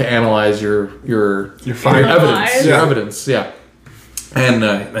top to analyze your evidence. findings. Your Yeah. evidence, yeah. and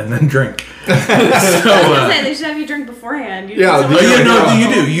then drink. So, They should have you drink beforehand. You Yeah, do oh, something- no,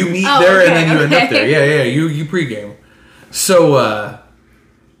 you do. You meet Oh, there, okay, and then you end up okay. there. Yeah, you pregame. So,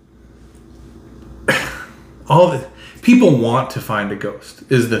 all the people want to find a ghost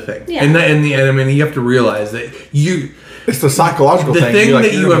is the thing, Yeah. and I mean, you have to realize that It's the psychological the thing. thing You're like,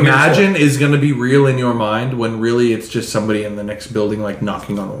 that you're you gonna hear stuff. imagine is going to be real in your mind when really it's just somebody in the next building like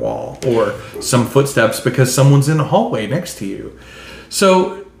knocking on the wall or some footsteps because someone's in a hallway next to you.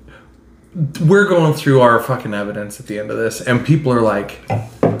 So we're going through our fucking evidence at the end of this, and people are like,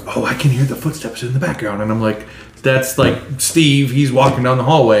 oh, I can hear the footsteps in the background, and I'm like, that's like Steve, he's walking down the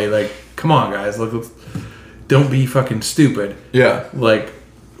hallway. Like, come on, guys, let's don't be fucking stupid. Yeah. Like,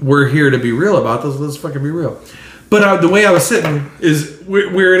 we're here to be real about this. Let's fucking be real. But the way I was sitting is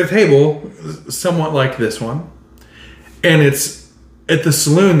we're at a table somewhat like this one. And it's at the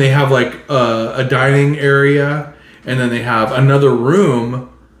saloon. They have like a dining area. And then they have another room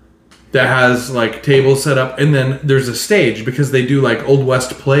that has like tables set up. And then there's a stage because they do like Old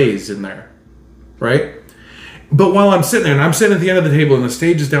West plays in there. Right? But while I'm sitting there, and I'm sitting at the end of the table, and the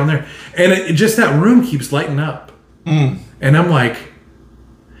stage is down there, and it just that room keeps lighting up, and I'm like,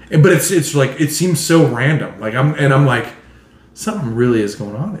 but it's like it seems so random. Like I'm like, something really is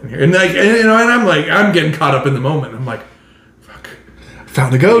going on in here, and like and I'm like I'm getting caught up in the moment. I'm like, fuck,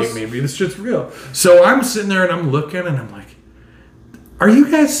 Found a ghost. maybe this shit's real. So I'm sitting there and I'm looking, and I'm like, are you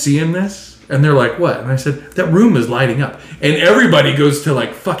guys seeing this? And they're like, what? And I said, that room is lighting up. And everybody goes to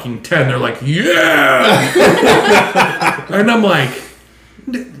like fucking 10. They're like, yeah! And I'm like,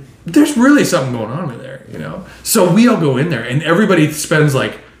 there's really something going on in there, you know? So we all go in there, and everybody spends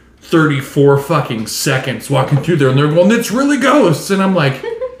like 34 fucking seconds walking through there, and they're going, it's really ghosts. And I'm like,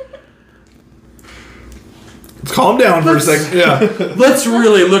 Calm down for a second. Yeah. let's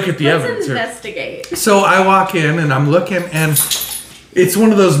really look at the Let's evidence here. investigate. So I walk in and I'm looking, and it's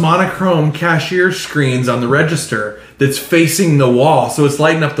one of those monochrome cashier screens on the register that's facing the wall. So it's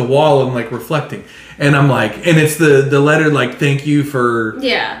lighting up the wall and like reflecting. And I'm like, and it's the letter like, thank you for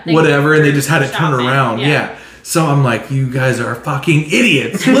Yeah. thank whatever. you And they for just had it turn shopping. around. Yeah. So I'm like, you guys are fucking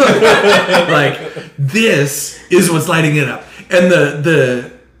idiots. Look, like this is what's lighting it up. And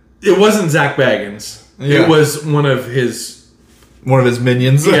it wasn't Zach Baggins. Yeah. It was one of his One of his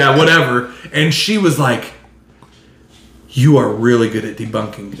minions. yeah, whatever. And she was like, you are really good at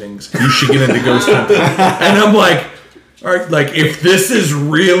debunking things. You should get into ghost hunting. And I'm like, all right, like, if this is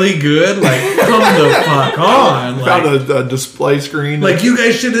really good, like, come the fuck on. Found Like, a display screen. like you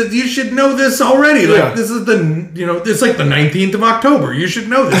guys should know this already. Like, Yeah. this is it's like the 19th of October. You should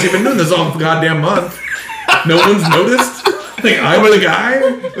know this. You've been doing this all goddamn month. No one's noticed. Like, I'm the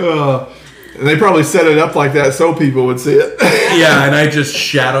guy. And they probably set it up like that so people would see it. Yeah, and I just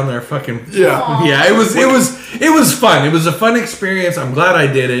shat on their fucking. Yeah. Yeah, it was fun. It was a fun experience. I'm glad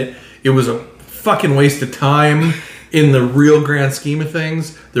I did it. It was a fucking waste of time in the real grand scheme of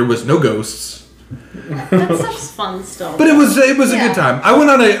things. There was no ghosts, That stuff's fun still. but it was a Yeah. good time.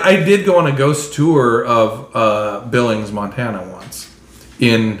 I did go on a ghost tour of Billings, Montana once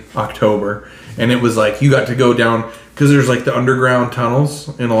in October, and it was like you got to go down because there's like the underground tunnels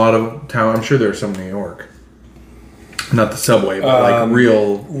in a lot of town. I'm sure there's some in New York. Not the subway, but like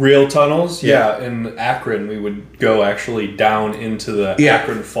real tunnels. Yeah. Yeah, in Akron, we would go actually down into the Yeah.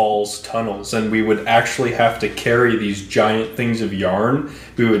 Akron Falls tunnels, and we would actually have to carry these giant things of yarn.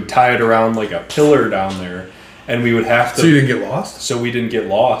 We would tie it around like a pillar down there, and we would have to. So you didn't get lost? So we didn't get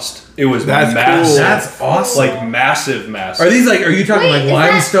lost. It was That's massive. cool. That's awesome. Like massive. Are these like? Are you talking Wait, like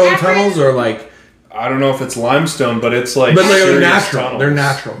is that limestone Akron? tunnels or like? I don't know if it's limestone, but it's like. But like they're serious natural. tunnels. They're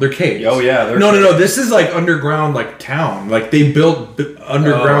natural. They're caves. Oh, yeah, they're No. caves. This is like underground, like town. Like they built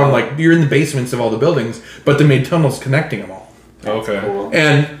underground. Oh. Like you're in the basements of all the buildings, but they made tunnels connecting them all. Okay. Cool.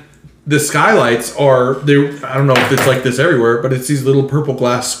 And the skylights are. They. I don't know if it's like this everywhere, but it's these little purple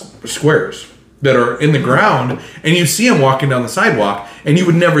glass squares that are in the ground, and you see them walking down the sidewalk, and you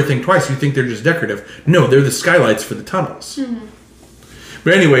would never think twice. You think they're just decorative. No, they're the skylights for the tunnels.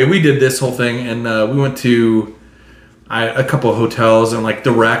 But anyway, we did this whole thing, and we went to a couple of hotels, and like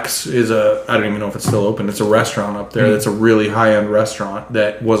the Rex is I don't even know if it's still open. It's a restaurant up there. That's a really high-end restaurant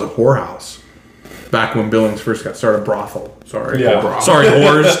that was a whorehouse back when Billings first got started. Brothel. Sorry. Yeah. Brothel. Sorry,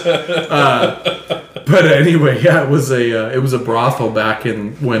 whores. But anyway, yeah, it was a brothel back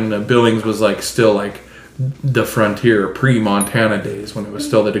in when Billings was like still like the frontier, pre-Montana days, when it was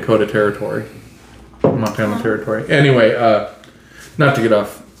still the Dakota Territory. Montana Territory. Anyway, not to get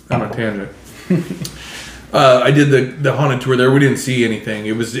off on a tangent. I did the haunted tour there. We didn't see anything.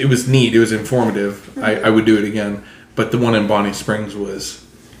 It was neat. It was informative. I would do it again. But the one in Bonnie Springs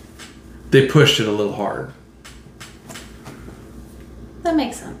they pushed it a little hard. That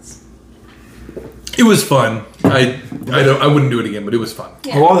makes sense. It was fun. I wouldn't do it again, but it was fun.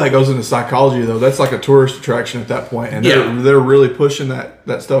 Yeah. A lot of that goes into psychology, though. That's like a tourist attraction at that point, and Yeah. they're really pushing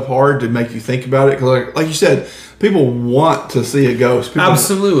that stuff hard to make you think about it. Because, like you said, people want to see a ghost. People,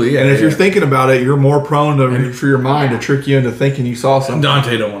 Absolutely, yeah. and if yeah. you're thinking about it, you're more prone to for your mind to trick you into thinking you saw something.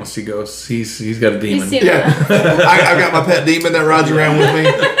 Dante don't want to see ghosts. He's got a demon. seen Yeah, I've got my pet demon that rides around with me.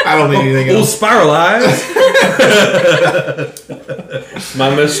 I don't need anything Old else. Spiral Eyes.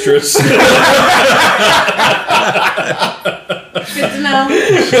 My mistress. Good to know.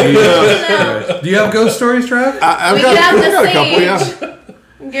 Do you have ghost stories, Trav? I've We got, can have I've the got a couple, yeah.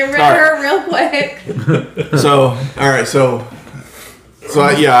 Get rid All of her real quick. So, all right, so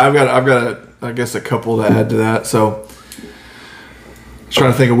I've got I guess a couple to add to that. So, I was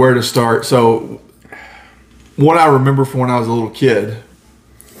trying to think of where to start. So, what I remember from when I was a little kid,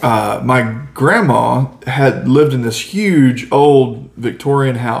 my grandma had lived in this huge old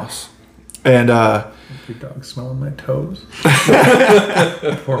Victorian house, and Big dog smelling my toes.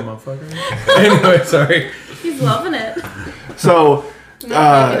 Poor motherfucker. Anyway, sorry. He's loving it. so.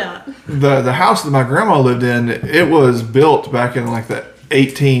 No, maybe not. The house that my grandma lived in, it was built back in like the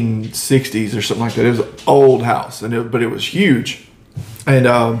 1860s or something like that. It was an old house, but it was huge. And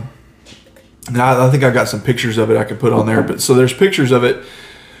now I think I've got some pictures of it I could put on there. But so there's pictures of it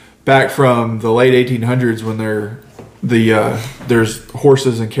back from the late 1800s when there's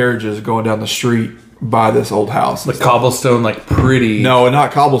horses and carriages going down the street by this old house. Like cobblestone, like pretty. No,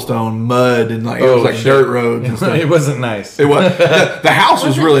 not cobblestone, mud, and like it was like shit. dirt roads and stuff. It wasn't nice. It was the house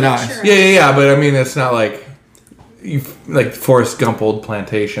was really nice. Sure. Yeah, but I mean, it's not like like Forrest Gump old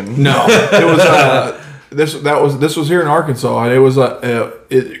plantation. No, it was this was here in Arkansas, and it was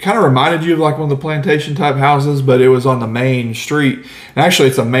it kind of reminded you of like one of the plantation type houses, but it was on the main street. And actually,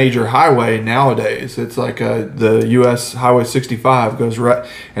 it's a major highway nowadays. It's like the U.S. Highway 65 goes right,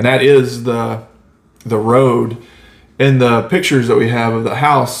 and that is the road. In the pictures that we have of the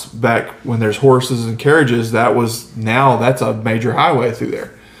house back when there's horses and carriages, that's a major highway through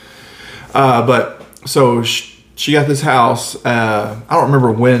there. But so she got this house. I don't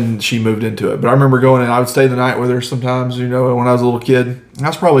remember when she moved into it, but I remember going and I would stay the night with her sometimes, when I was a little kid. I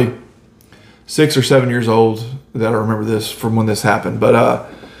was probably 6 or 7 years old that I remember this from when this happened. But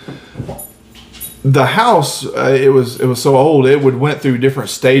the house, it was so old, it went through different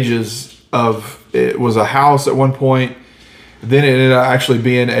stages of. It was a house at one point. Then it ended up actually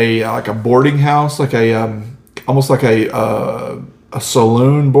being like a boarding house, like almost like a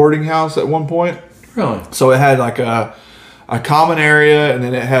saloon boarding house at one point. Really? So it had like a common area, and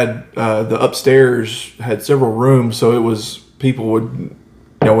then it had the upstairs had several rooms. So it was people would,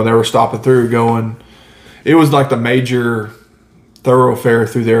 when they were stopping through, going. It was like the major thoroughfare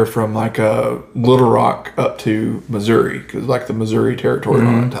through there from like Little Rock up to Missouri, because like the Missouri territory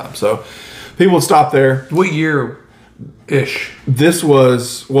all that time. So. People would stop there. What year-ish? This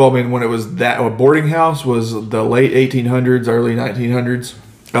was, when it was that a boarding house was the late 1800s, early 1900s.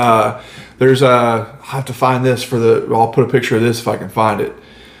 There's I'll have to find this I'll put a picture of this if I can find it.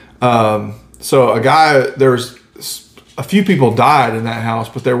 So there was a few people died in that house,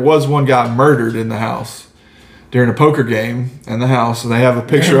 but there was one guy murdered in the house during a poker game in the house, and they have a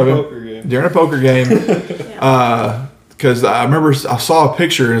picture of him during a poker game. Because I remember I saw a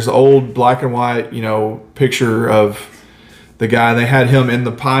picture, and it's an old black and white, picture of the guy. They had him in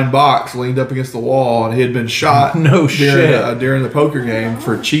the pine box, leaned up against the wall, and he had been shot. During the poker game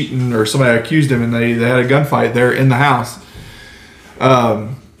for cheating, or somebody accused him, and they had a gunfight there in the house.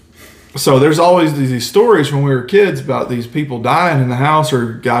 So there's always these stories when we were kids about these people dying in the house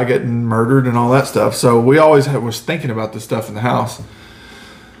or guy getting murdered and all that stuff. So we always was thinking about this stuff in the house.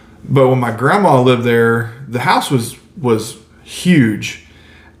 But when my grandma lived there, the house was huge,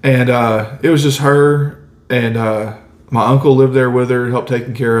 and it was just her and my uncle lived there with her, helped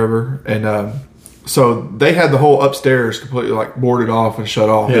taking care of her, and so they had the whole upstairs completely like boarded off and shut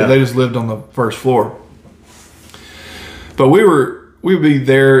off. Yeah. They just lived on the first floor. But we would be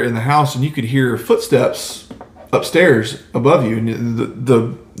there in the house, and you could hear footsteps upstairs above you, and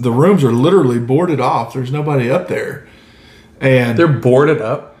the rooms are literally boarded off. There's nobody up there, and They're boarded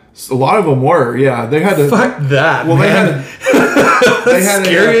up? a lot of them were. Yeah, they had to. Fuck that, Well, man. they had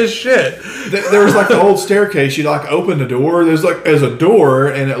Scary as shit. there was like the old staircase. You'd like open the door. There's a door,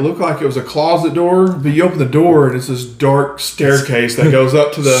 and it looked like it was a closet door. But you open the door, and it's this dark staircase that goes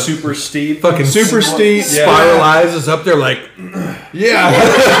up to the Super steep. Fucking super steep Spiral Eyes is up there like...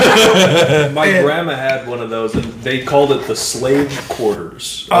 Yeah. My grandma had one of those, and they called it the slave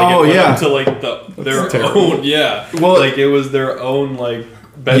quarters. Oh, it went yeah. up to like their terrible. own, yeah. Well- like it was their own like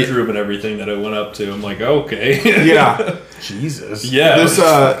bedroom and everything that I went up to. I'm like, okay. Yeah. Jesus. Yeah, This, it was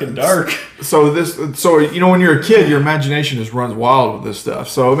fucking dark. So when you're a kid, your imagination just runs wild with this stuff.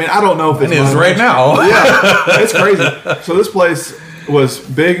 So I mean, I don't know if It it's is my right now. Yeah, it's crazy. So this place was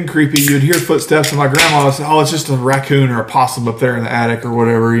big and creepy. You'd hear footsteps, and my grandma would say, "Oh, it's just a raccoon or a possum up there in the attic or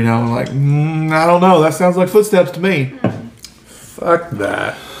whatever." You know, I'm like, I don't know. That sounds like footsteps to me. Fuck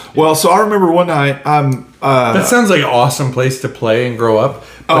that. Well, so I remember one night, That sounds like an awesome place to play and grow up,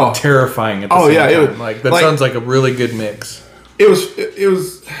 but terrifying at the same time. That sounds like a really good mix. It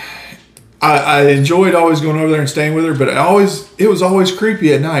was. I enjoyed always going over there and staying with her, but it was always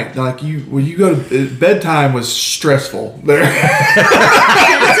creepy at night. Like when you go to bedtime was stressful there.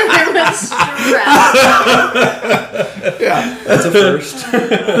 Yeah, That's a first.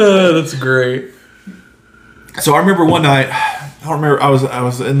 That's great. So I remember one night. I don't remember. I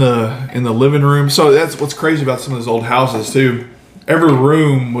was in the living room. So that's what's crazy about some of those old houses too. Every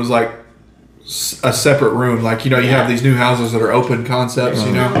room was like a separate room. Like, you have these new houses that are open concepts.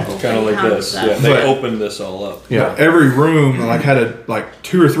 kind of like this. Yeah, they opened this all up. Yeah. Every room had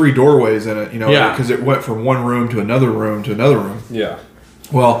 2 or 3 doorways in it. Yeah. Because it went from one room to another room to another room. Yeah.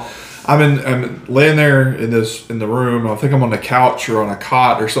 Well, I'm laying there in the room. I think I'm on the couch or on a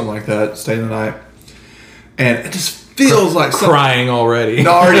cot or something like that, staying the night, and it just feels like Crying already.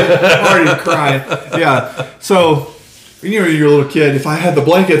 No, already crying. Yeah. So, you're a little kid. If I had the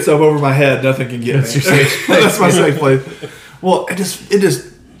blankets up over my head, nothing can get That's me. your safe place. That's my safe place. Well, it just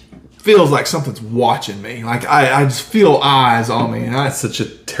feels like something's watching me. Like I just feel eyes on me, and That's such a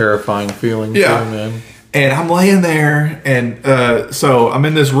terrifying feeling, Yeah. too, man. And I'm laying there, and so I'm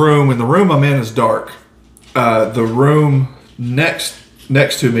in this room, and the room I'm in is dark. The room next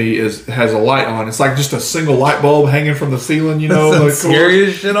to me has a light on. It's like just a single light bulb hanging from the ceiling, That's scary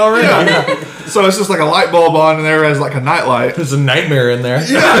as shit already. Yeah. So it's just like a light bulb on, and there has like a nightlight. There's a nightmare in there.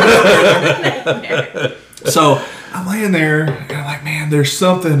 So I'm laying there, and I'm like, man, there's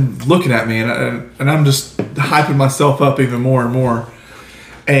something looking at me, and I'm just hyping myself up even more and more.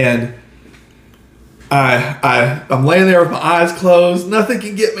 And I'm laying there with my eyes closed. Nothing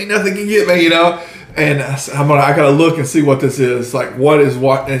can get me. And I gotta look and see what this is. Like, what is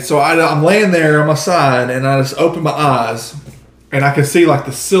what? And so I'm laying there on my side, and I just open my eyes, and I can see like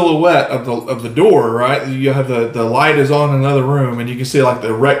the silhouette of the door. Right, you have the light is on in another room, and you can see like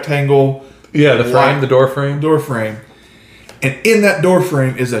the rectangle. Yeah, the frame, the door frame. Door frame. And in that door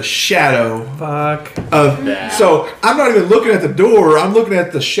frame is a shadow. Fuck. So I'm not even looking at the door. I'm looking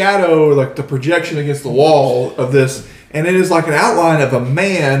at the shadow, like the projection against the wall of this. And it is like an outline of a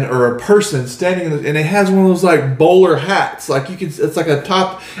man or a person standing and it has one of those like bowler hats. Like it's like a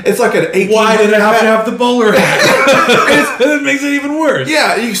top, it's like an 1800 Why did it have hat. to have the bowler hat? That makes it even worse.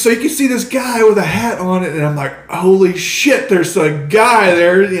 Yeah, so you can see this guy with a hat on it, and I'm like, holy shit, there's a guy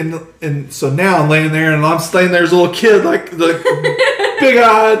there. And so now I'm laying there, and I'm staying there as a little kid, like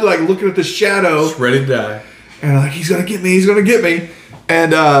big-eyed, like looking at the shadow. Just ready to die. And I'm like, he's going to get me.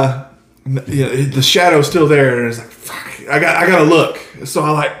 And the shadow's still there, and it's like, fuck, I got to look. So I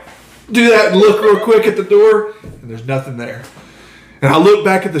like do that and look real quick at the door, and there's nothing there. And I look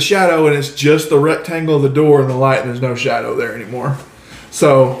back at the shadow, and it's just the rectangle of the door and the light, and there's no shadow there anymore.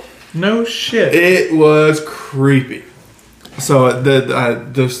 So No shit. it was creepy. So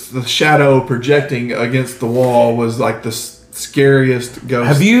the shadow projecting against the wall was like the scariest ghost.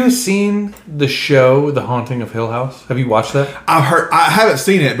 Have you seen the show The Haunting of Hill House? Have you watched that? I've heard. I haven't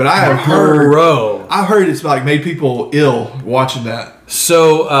seen it, but I have heard. Bro. I've heard it's like made people ill watching that.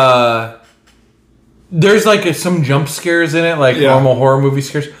 So, there's like some jump scares in it, like Yeah. normal horror movie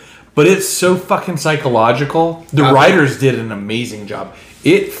scares, but it's so fucking psychological. The I've- writers did an amazing job.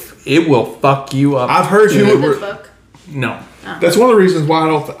 It will fuck you up. I've heard Read you. this book. No, That's one of the reasons why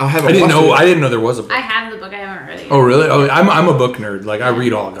I haven't. I didn't watched know. it. I didn't know there was a book. I have the book. I haven't read it yet. Oh really? Oh, I'm a book nerd. Like I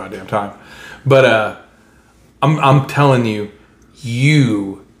read all the goddamn time. But I'm telling you,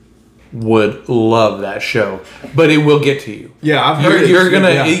 you would love that show. But it will get to you. Yeah, I've heard.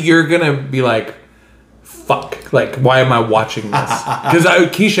 You're gonna be like, fuck. Like, why am I watching this? Because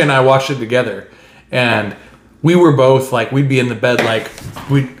Keisha and I watched it together, and we were both like, we'd be in the bed like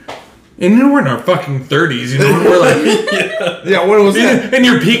and then we're in our fucking 30s, you know. And we're like, Yeah, what was that? and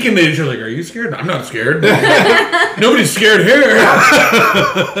you're peeking at each other like, are you scared? I'm not scared. Nobody's scared here.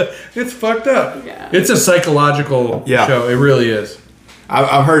 It's fucked up. Yeah. It's a psychological Yeah. show. It really is.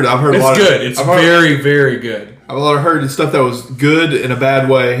 I've heard. a It's lot. good. It's very, very good. I've heard stuff that was good in a bad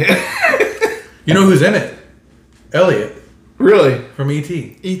way. You know who's in it? Elliot Really, from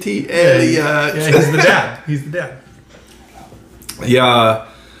E.T. E.T. Elliot. Yeah, he's the dad. He's the dad. Yeah.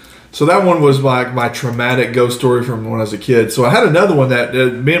 So that one was my traumatic ghost story from when I was a kid. So I had another one that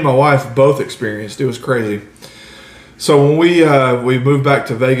me and my wife both experienced. It was crazy. So when we moved back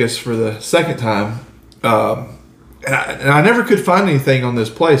to Vegas for the second time, and I never could find anything on this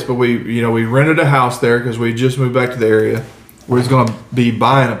place, but we rented a house there because we just moved back to the area. We was going to be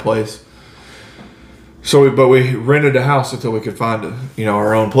buying a place. But we rented a house until we could find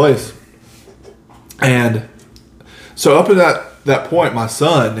our own place. And so up to that point, my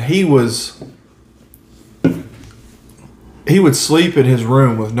son, he would sleep in his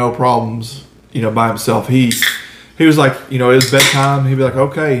room with no problems, by himself. He was like, it was bedtime. He'd be like,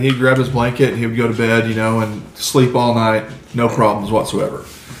 okay. He'd grab his blanket and he would go to bed, and sleep all night, no problems whatsoever.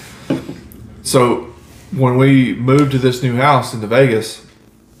 So when we moved to this new house in Vegas,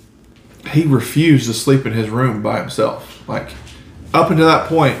 he refused to sleep in his room by himself. Like, up until that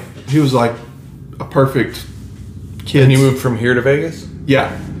point, he was like a perfect kid. And you moved from here to Vegas?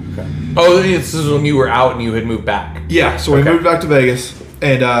 Yeah. Okay. Oh, this is when you were out and you had moved back. Yeah, so we moved back to Vegas,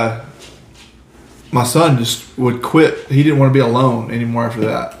 and my son just would quit. He didn't want to be alone anymore after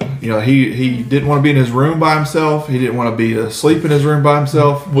that. He didn't want to be in his room by himself. He didn't want to be asleep in his room by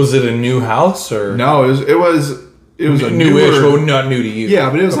himself. Was it a new house or? No, it was a newish, but not new to you.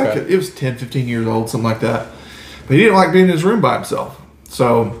 Yeah, but it was it was 10, 15 years old, something like that. But he didn't like being in his room by himself.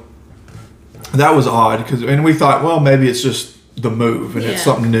 So that was odd and we thought, well, maybe it's just the move and it's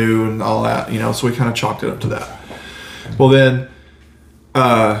something new and all that, so we kind of chalked it up to that. Well, then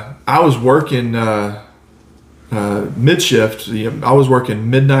I was working mid-shift. I was working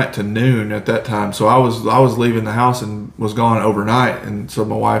midnight to noon at that time. So I was leaving the house and was gone overnight. And so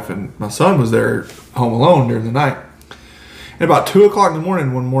my wife and my son was there home alone during the night. And about 2 o'clock in the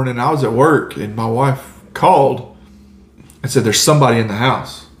morning, one morning I was at work and my wife called and said, there's somebody in the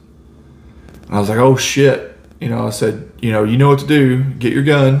house. And I was like, oh shit. I said, you know what to do. Get your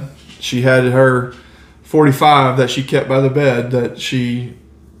gun. She had her .45 that she kept by the bed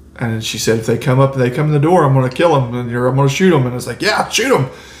and she said, if they come in the door, I'm going to kill them and I'm going to shoot them. And I was like, yeah, shoot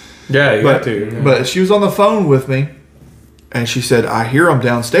them. Yeah, you got to. Yeah. But she was on the phone with me and she said, I hear them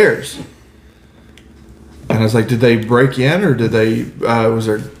downstairs. And I was like, did they break in or did they, was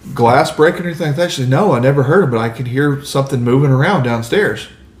there glass breaking or anything like that? She said, no, I never heard them, but I could hear something moving around downstairs.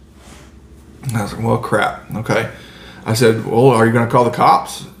 And I was like, well, crap. Okay. I said, well, are you going to call the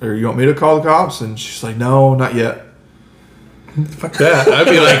cops or you want me to call the cops? And she's like, no, not yet. Fuck that. I'd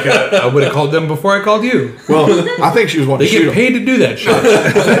be like, I would have called them before I called you. Well, I think she was wanting to shoot them. They get paid to do that shit.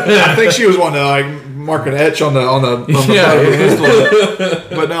 I think she was wanting to like mark an etch on the butt of the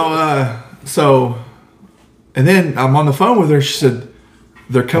pistol. But no, so, and then I'm on the phone with her. She said,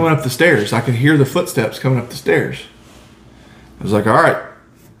 they're coming up the stairs. I can hear the footsteps coming up the stairs. I was like, all right,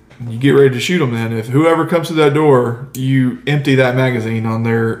 you get ready to shoot them then. If whoever comes through that door, you empty that magazine on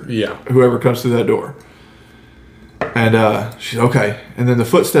whoever comes through that door. And she said, okay. And then the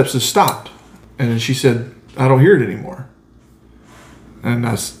footsteps just stopped. And then she said, I don't hear it anymore. And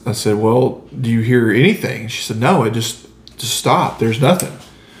I said, well, do you hear anything? She said, no, it just stopped. There's nothing.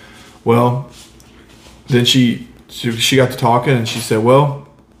 Well, then she got to talking and she said, well,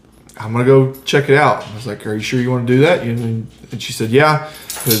 I'm going to go check it out. I was like, are you sure you want to do that? And she said, yeah,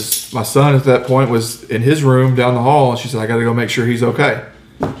 because my son at that point was in his room down the hall. And she said, I got to go make sure he's okay.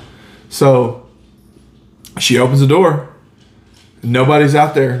 So she opens the door. Nobody's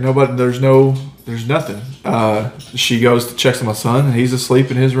out there. There's nothing. She goes to check on my son, and he's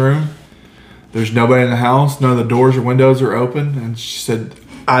asleep in his room. There's nobody in the house. None of the doors or windows are open. And she said,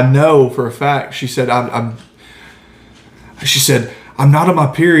 I know for a fact. She said, She said, I'm not on my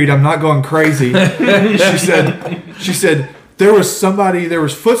period. I'm not going crazy. She said, there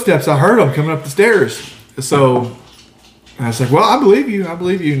was footsteps. I heard them coming up the stairs. So I was like, well, I believe you.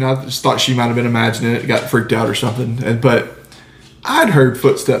 And I just thought she might have been imagining it, got freaked out or something. But I'd heard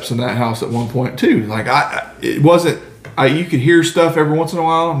footsteps in that house at one point too. Like it wasn't, you could hear stuff every once in a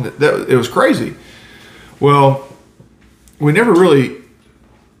while. And it was crazy. Well, we never really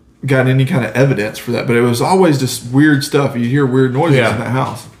got any kind of evidence for that, but it was always just weird stuff. You hear weird noises in that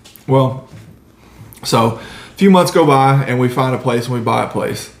house. Well, so a few months go by and we find a place and we buy a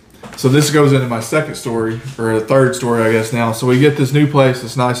place. So this goes into my second story, or a third story, I guess now. So we get this new place,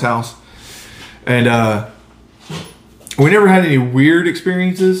 this nice house, and we never had any weird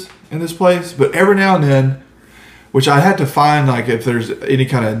experiences in this place, but every now and then, which I had to find, like if there's any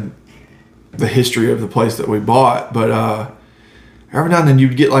kind of the history of the place that we bought, but every now and then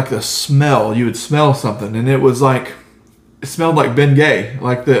you'd get like the smell. You would smell something, and it was like, it smelled like Bengay,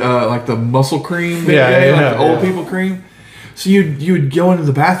 like the muscle cream, Bengay, like the old people cream. So you'd go into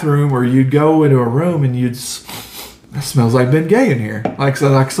the bathroom or you'd go into a room and you'd that smells like Ben Gay in here. Like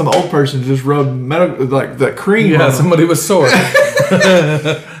some old person just rubbed like that cream. Yeah, on somebody was sore.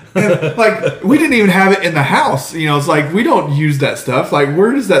 And, like, we didn't even have it in the house. You know, it's like we don't use that stuff. Like,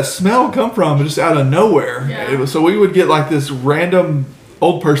 where does that smell come from? Just out of nowhere. Yeah. So we would get like this random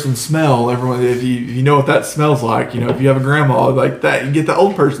old person smell. Everyone, if you know what that smells like, you know, if you have a grandma like that, you get the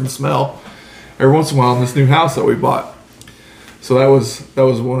old person smell every once in a while in this new house that we bought. So that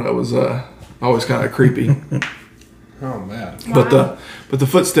was one that was always kind of creepy. Oh man. But the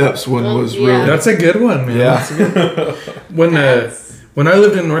footsteps one was Yeah. really That's a good one, man. Yeah. That's a good when I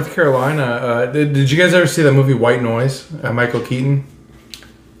lived in North Carolina, did you guys ever see that movie White Noise? Michael Keaton,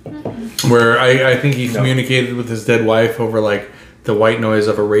 where I think he communicated with his dead wife over like the white noise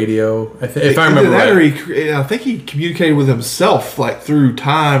of a radio. If I remember that, right. or I think he communicated with himself like through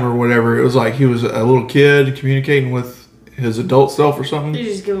time or whatever. It was like he was a little kid communicating with his adult self or something. You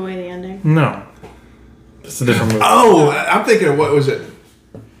just give away the ending. No, it's a different movie. Oh, I'm thinking of what was it?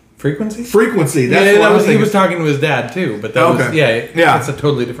 Frequency. Frequency. That's Yeah, what I was he thinking. was talking to his dad too, but that was Yeah. It's a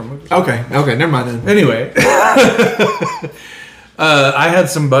totally different movie. Okay, never mind then. Anyway, I had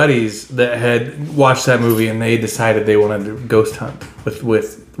some buddies that had watched that movie and they decided they wanted to ghost hunt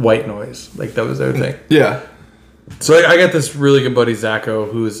with white noise, like that was their thing. Yeah. So I got this really good buddy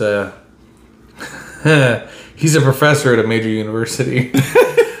Zacho, who's he's a professor at a major university.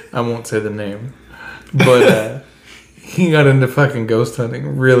 I won't say the name, but he got into fucking ghost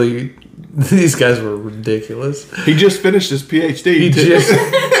hunting. Really, these guys were ridiculous. He just finished his PhD. He just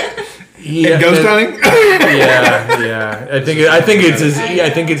in ghost hunting. Yeah. I think it's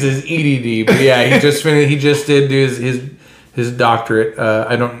his EDD. But yeah, he just finished. He just did his doctorate.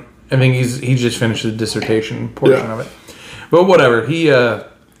 I think he just finished the dissertation portion of it. But whatever.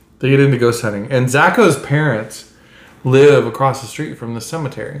 They get into ghost hunting, and Zacho's parents live across the street from the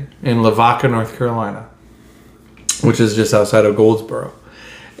cemetery in Lavaca, North Carolina, which is just outside of Goldsboro.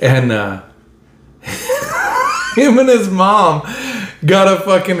 And him and his mom got a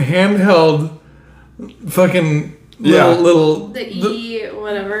fucking handheld fucking little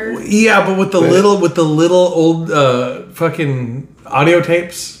Whatever. yeah, but with the little old fucking audio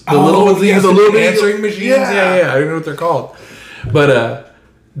tapes. The little ones, yeah, the the little little answering machines. yeah. Yeah, I don't know what they're called. But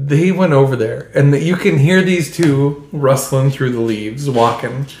they went over there, and you can hear these two rustling through the leaves,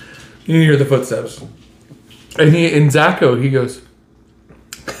 walking. You can hear the footsteps. And Zacho, he goes,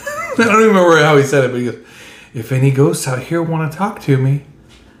 I don't even remember how he said it, but he goes, if any ghosts out here want to talk to me,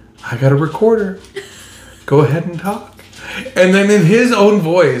 I got a recorder. Go ahead and talk. And then in his own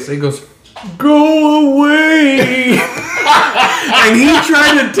voice, he goes, go away. And he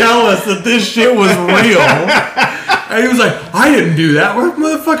tried to tell us that this shit was real. And he was like, I didn't do that. Well,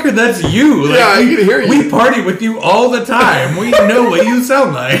 motherfucker, that's you. Like, I can hear you. We party with you all the time. We know what you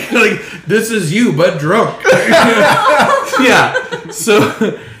sound like. Like, this is you, but drunk. Yeah.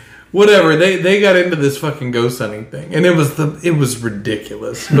 So, whatever. They got into this fucking ghost hunting thing. And it was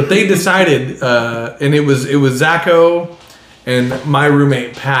ridiculous. But they decided, and it was Zacho and my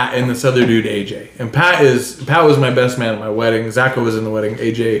roommate Pat and this other dude AJ. And Pat was my best man at my wedding. Zacho was in the wedding.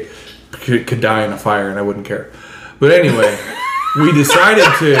 AJ could die in a fire and I wouldn't care. But anyway, we decided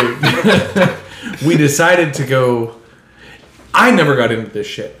to go. I never got into this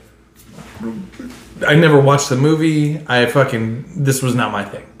shit. I never watched the movie. This was not my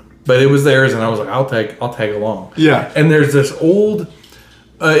thing. But it was theirs, and I was like, I'll tag along. Yeah. And there's this old.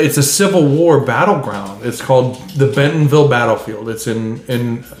 It's a Civil War battleground. It's called the Bentonville Battlefield. It's in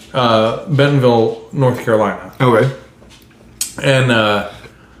Bentonville, North Carolina. Okay. And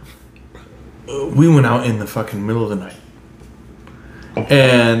we went out in the fucking middle of the night.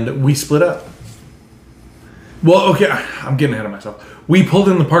 And we split up. Well, okay, I'm getting ahead of myself. We pulled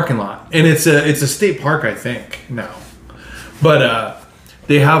in the parking lot. And it's a state park, I think, now. But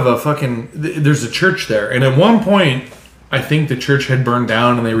they have there's a church there. And at one point, I think the church had burned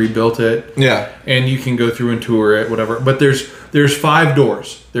down and they rebuilt it. Yeah. And you can go through and tour it, whatever. But there's 5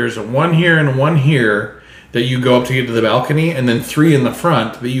 doors. There's a one here and one here that you go up to get to the balcony, and then 3 in the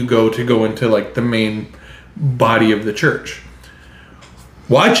front that you go into like the main body of the church.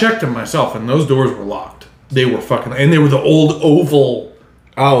 Well, I checked them myself, and those doors were locked. They were and they were the old oval.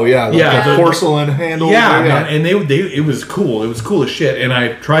 Oh yeah, Yeah, the porcelain handles. Yeah, man, and they it was cool. It was cool as shit, and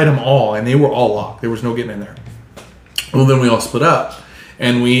I tried them all, and they were all locked. There was no getting in there. Well, then we all split up,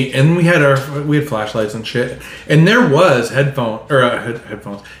 and we had flashlights and shit, and there was headstones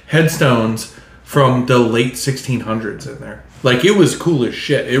from the late 1600s in there. Like, it was cool as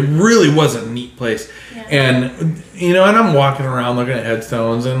shit. It really was a neat place. Yeah. And, and I'm walking around looking at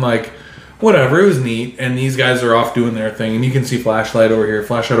headstones and, like, whatever. It was neat. And these guys are off doing their thing. And you can see flashlight over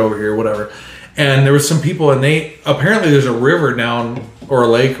here, whatever. And there was some people, and apparently there's a river down, or a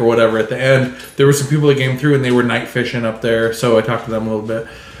lake or whatever at the end. There were some people that came through, and they were night fishing up there, so I talked to them a little bit.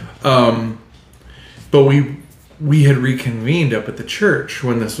 But we had reconvened up at the church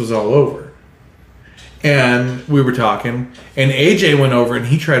when this was all over. And we were talking, and AJ went over, and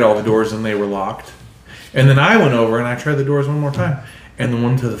he tried all the doors, and they were locked. And then I went over, and I tried the doors one more time, and the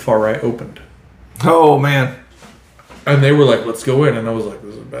one to the far right opened. Oh, man. And they were like, let's go in. And I was like,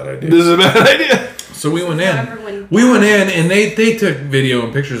 this is a bad idea. This is a bad idea. So we went Forever in. when- We went in, and they took video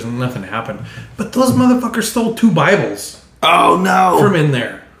and pictures, and nothing happened. But those motherfuckers stole 2 Bibles Oh, no. from in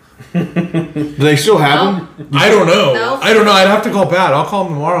there. Do they still have them? I don't know. No. I don't know. I'd have to call Pat. I'll call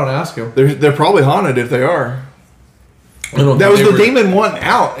him tomorrow and ask him. They're probably haunted if they are. I don't That think was they the were- demon wanting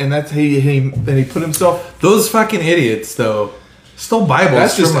out, and that's he put himself Those fucking idiots, though, stole Bibles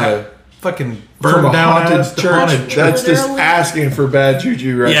That's just from a fucking from burned a down haunted ass church. haunted church. That's just Literally. asking for bad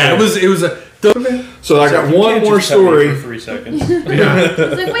juju, right? Yeah, there. it was a. So I So got you one can't more just cut me story. for 3 seconds. Yeah.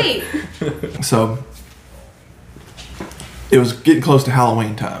 It's like, wait. So it was getting close to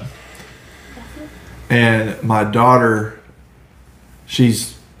Halloween time, and my daughter,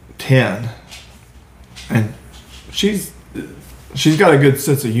 she's 10, and she's got a good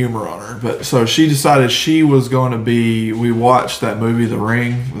sense of humor on her. But so she decided she was going to be. We watched that movie, The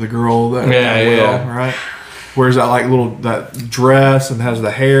Ring, with the girl that right. Wears that like little that dress and has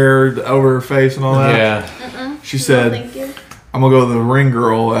the hair over her face and all that. Yeah. She said, Thank you. I'm gonna go to the Ring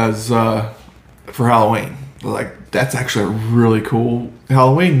Girl as for Halloween. They're like, that's actually a really cool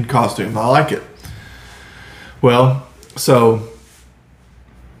Halloween costume. I like it. Well, so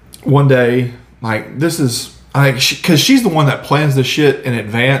one day, like this is because she's the one that plans the shit in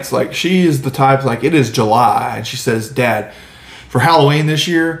advance. Like she is the type like it is July, and she says, "Dad, for Halloween this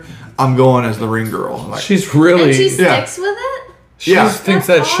year, I'm going as the Ring Girl." I'm like, She's really. And she yeah. sticks with it? She Yeah. thinks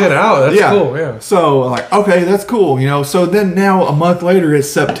that shit out. That's cool. Yeah. So like, okay, that's cool. So then now a month later, it's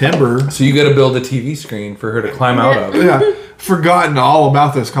September. So you got to build a TV screen for her to climb out of. Yeah, forgotten all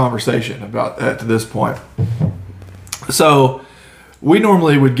about this conversation about that to this point. So we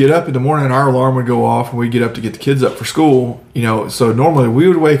normally would get up in the morning, our alarm would go off, and we'd get up to get the kids up for school. So normally we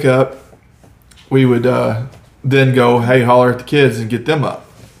would wake up, we would then go, hey, holler at the kids and get them up.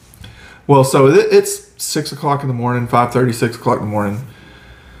 Well, so it's 6 o'clock in the morning, 5:30, 6 o'clock in the morning.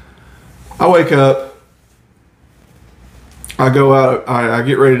 I wake up. I go out. I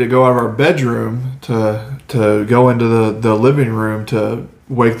get ready to go out of our bedroom to go into the living room to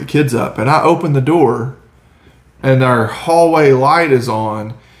wake the kids up, and I open the door, and our hallway light is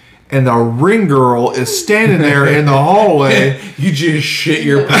on, and the Ring Girl is standing there in the hallway. You just shit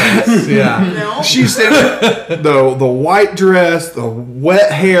your pants. Yeah. No. She's standing the white dress, the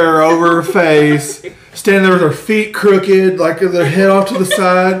wet hair over her face, standing there with her feet crooked, like with her head off to the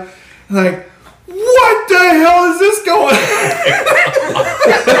side, like, what the hell is this going on?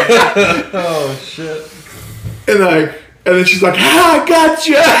 Oh shit! And then she's like, I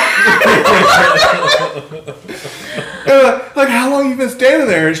gotcha. And like, how long you been standing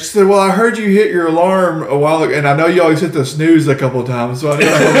there? And she said, well, I heard you hit your alarm a while ago, and I know you always hit the snooze a couple of times. So,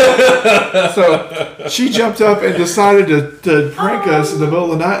 so she jumped up and decided to prank us in the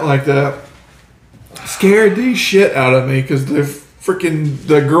middle of the night like that. Scared the shit out of me because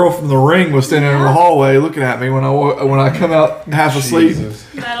the girl from the Ring was standing in the hallway looking at me when I come out half asleep.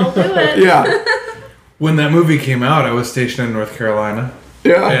 That'll do it. Yeah, When that movie came out, I was stationed in North Carolina.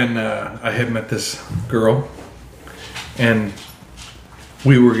 yeah. And I had met this girl, and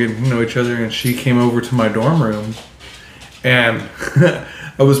we were getting to know each other, and she came over to my dorm room, and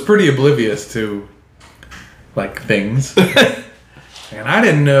I was pretty oblivious to like things, and I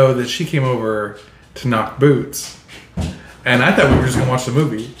didn't know that she came over to knock boots, and I thought we were just gonna watch the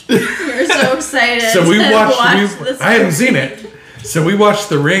movie. You're so excited. So we to watched. watch this I hadn't movie. seen it, so we watched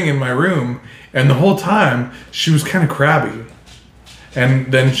The Ring in my room, and the whole time she was kind of crabby.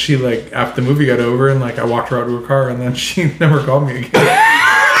 And then she after the movie got over, and I walked her out to her car, and then she never called me again.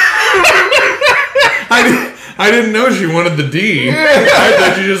 I didn't know she wanted the D. I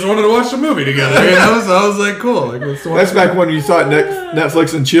thought she just wanted to watch the movie together. So I was like, cool. Let's watch. That's back when you thought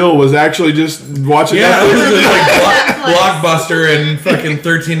Netflix and chill was actually just watching Yeah, it Netflix. was like Blockbuster and fucking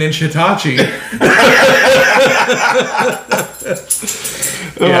 13-inch Hitachi.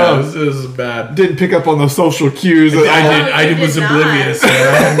 Yeah, it was bad. Didn't pick up on the social cues. That I you was did not. oblivious. I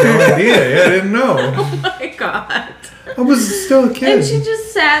had no idea. Yeah, I didn't know. Oh my god. I was still a kid. And she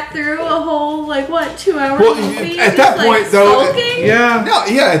just sat through a whole 2-hour Well, movie. at that just, point, though, sulking? yeah. No,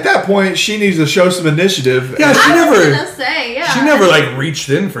 yeah. At that point, she needs to show some initiative. Yeah, she I was never. gonna say, yeah. She never reached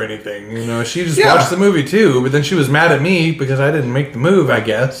in for anything, She just Yeah. watched the movie too, but then she was mad at me because I didn't make the move. I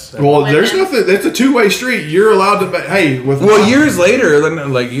guess. Well, there's Women. nothing. It's a two-way street. You're allowed to. Hey, with Well, years later, then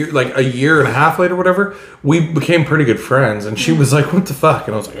a year and a half later, whatever, we became pretty good friends, and she was like, "What the fuck?"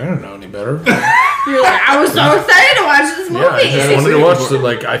 And I was like, "I don't know any better." You're like, I was so excited to watch this movie. Yeah, I just wanted to watch the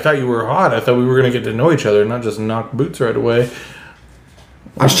I thought you were hot. I thought we were gonna get to know each other, not just knock boots right away.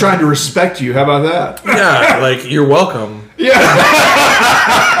 I was trying to respect you. How about that? Yeah, you're welcome. Yeah.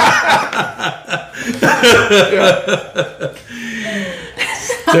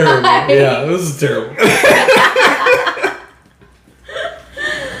 Terrible. Yeah, this is terrible.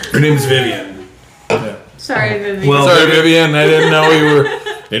 Her name's Vivian. Yeah. Sorry, Vivian. Well, Sorry, Vivian. I didn't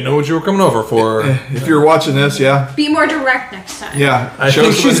know what you were coming over for. if you're watching this, yeah, Be more direct next time. yeah. I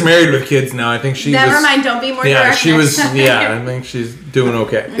think she's married with kids now. I think she's Never mind, don't be more Yeah, direct she next was. time. Yeah, I think she's doing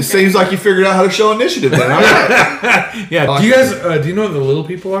okay. It seems like you figured out how to show initiative. Then, all right. Yeah. Do you guys? Do you know what the little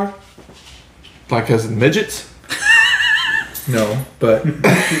people are? Like as in midgets. No, but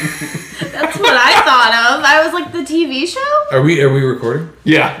That's what I thought of. I was like, the TV show? are we recording?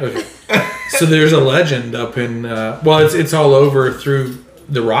 Yeah. Okay. So there's a legend up in it's all over through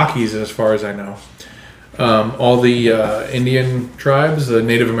the Rockies as far as I know. All the Indian tribes, the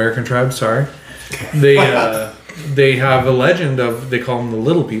Native American tribes, sorry, they have a legend of, they call them the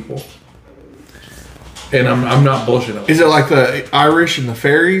little people. And I'm not bullshitting. Is it like the Irish and the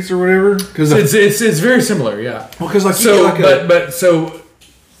fairies or whatever? Because It's very similar, yeah. because like So, you get like a- so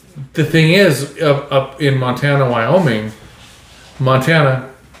the thing is, up in Montana, Wyoming,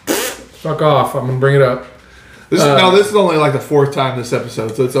 fuck off. I'm gonna bring it up. this is only like the fourth time this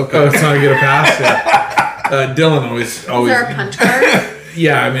episode, so it's okay. Oh, it's not gonna get a pass. Yeah. Dylan always. Is there a punch card?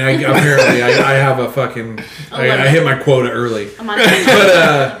 Yeah, I mean, apparently I have a fucking. I hit my quota early. I'm on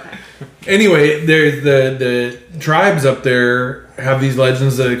But anyway, there's the tribes up there have these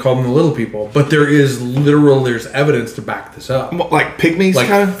legends that they call them the little people, but there's evidence to back this up. Like pygmies,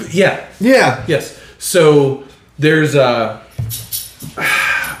 kind of. Yeah, Yeah. yes. So there's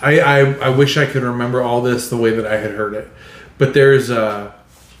I wish I could remember all this the way that I had heard it, but there's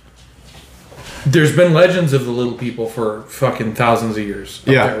been legends of the little people for fucking thousands of years.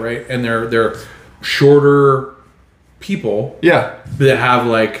 Up Yeah. there, right, and they're shorter people Yeah. that have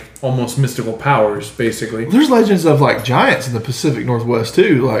almost mystical powers, basically. There's legends of like giants in the Pacific Northwest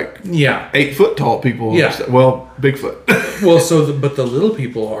too, like Yeah. 8 foot tall people. Yeah. Well, Bigfoot. Well, but the little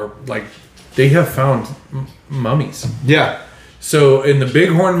people are they have found mummies. Yeah. So in the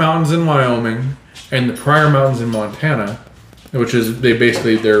Bighorn Mountains in Wyoming and the Pryor Mountains in Montana, which is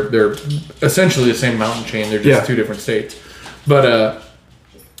they're essentially the same mountain chain. They're just Yeah. two different states, but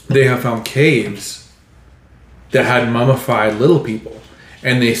they have found caves that had mummified little people,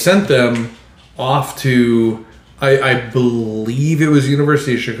 and they sent them off to I believe it was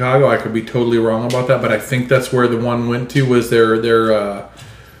University of Chicago. I could be totally wrong about that, but I think that's where the one went to was their I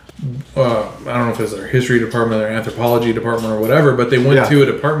don't know if it's their history department, their anthropology department, or whatever. But they went Yeah. to a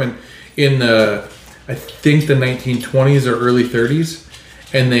department in I think the 1920s or early 30s,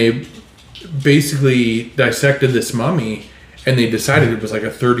 and they basically dissected this mummy, and they decided it was like a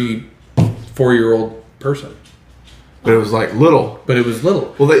 34-year-old person, But it was like little. but it was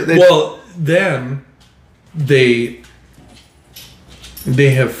little. Well, they Then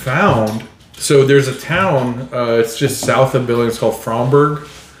they have found. So there's a town. It's just south of Billings called Fromberg,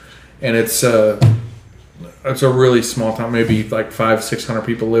 and it's a really small town. Maybe like 500-600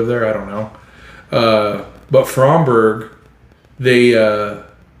 people live there. I don't know. But Fromberg,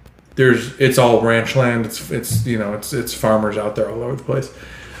 it's all ranch land. It's farmers out there all over the place.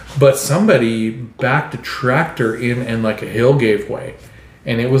 But somebody backed a tractor in and like a hill gave way,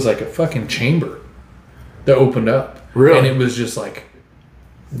 and it was like a fucking chamber that opened up. Really? And it was just like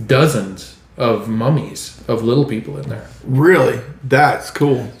dozens of mummies of little people in there. really, that's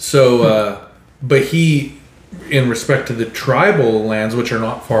cool. So, but he, in respect to the tribal lands, which are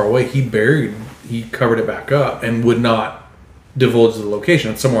not far away, he covered it back up and would not divulge the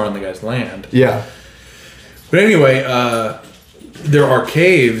location. It's somewhere on the guy's land. Yeah. But anyway, there are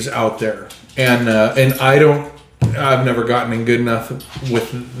caves out there, and I've never gotten in good enough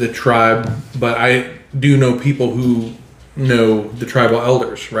with the tribe, but I do know people who know the tribal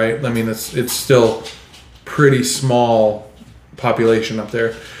elders, right? I mean, it's still pretty small population up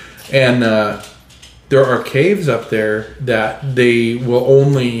there, and there are caves up there that they will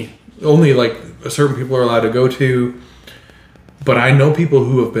only like certain people are allowed to go to. But I know people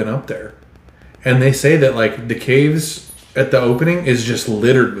who have been up there, and they say that like the caves at the opening is just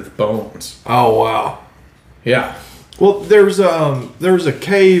littered with bones. Oh wow. Yeah. Well, there was a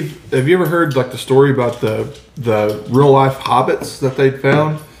cave. Have you ever heard like the story about the real life hobbits that they'd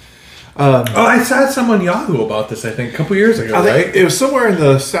found? I saw some on Yahoo about this, I think, a couple years ago, I think right? it was somewhere in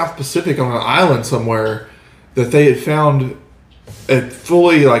the South Pacific on an island somewhere that they had found a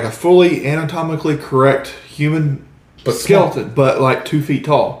fully anatomically correct human But skeleton, but like 2 feet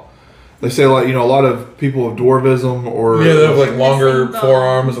tall. They say like, a lot of people with dwarfism or Yeah, they have like longer Missing bones.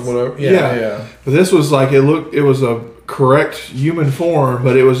 forearms and whatever. Yeah. But this was like it was a correct human form,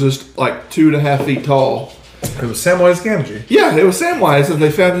 but it was just like 2.5 feet tall. It was Samwise Gamgee. Yeah, it was Samwise that they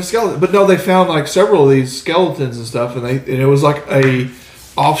found his skeleton. But no, they found like several of these skeletons and stuff, and it was like a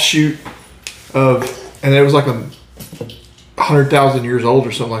offshoot of, and it was like 100,000 years old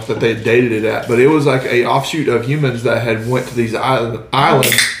or something like that. They had dated it at, but it was like a offshoot of humans that had went to these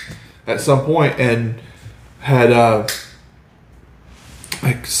islands at some point and had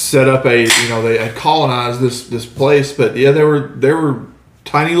like set up they had colonized this place. But yeah, they were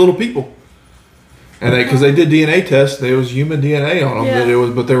tiny little people. And because they did DNA tests, there was human DNA on them.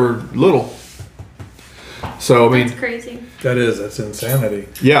 Yeah. But they were little. So I mean, That's crazy. That's insanity.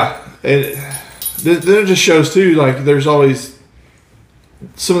 yeah. And then it just shows too, like there's always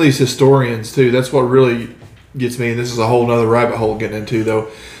some of these historians too. That's what really gets me. And this is a whole nother rabbit hole getting into though.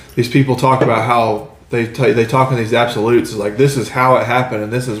 These people talk about how they talk in these absolutes. It's like this is how it happened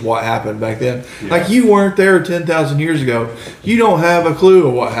and this is what happened back then. Yeah. Like you weren't there 10,000 years ago. You don't have a clue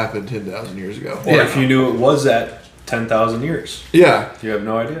of what happened 10,000 years ago. Or if you knew it was at 10,000 years, Yeah. you have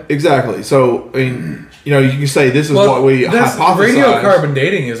no idea. Exactly. So, I mean, you can say this is what we hypothesize. Radiocarbon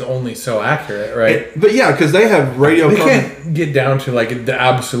dating is only so accurate, right? But yeah, because they have They radiocarbon. can't get down to like the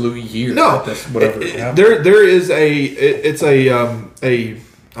absolute year. No, that this whatever. happened. there is it's a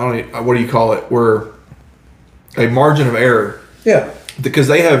I don't know, what do you call it? Where a margin of error Yeah. because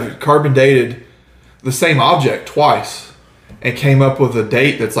they have carbon dated the same object twice and came up with a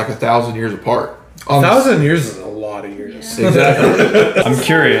date that's like 1,000 years apart. 1,000 years is a lot of years. Exactly. I'm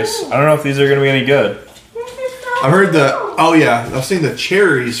curious. I don't know if these are going to be any good. I've heard I've seen the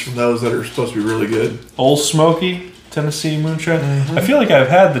cherries from those that are supposed to be really good. Old Smoky Tennessee moonshine. I feel like I've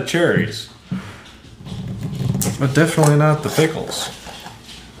had the cherries, but definitely not the pickles.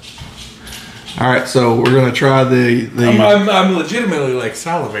 All right, so we're gonna try the. I'm legitimately like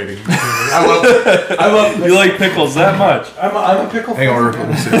salivating. I love. You like pickles that much? I'm a pickle. Hang on, let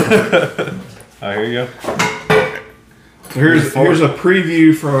me see. Oh, here you go. Here's a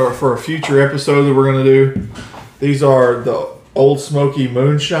preview for a future episode that we're gonna do. These are the Old Smoky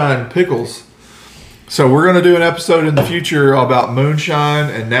Moonshine pickles. So we're gonna do an episode in the future about moonshine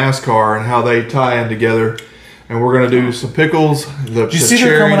and NASCAR and how they tie in together. And we're gonna do some pickles. Did you see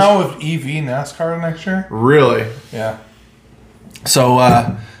they're coming out with EV NASCAR next year? Really? Yeah. So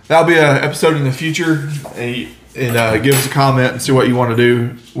that'll be an episode in the future, and give us a comment and see what you want to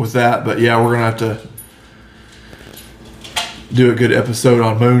do with that. But yeah, we're gonna have to do a good episode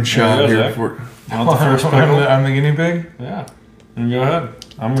on moonshine here. Before Want the first pickle? I'm the guinea pig. Yeah. Go ahead.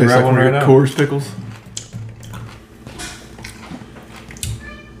 I'm gonna tastes grab like one right now. Coors pickles.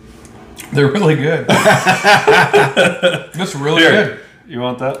 They're really good. That's really Here. good. You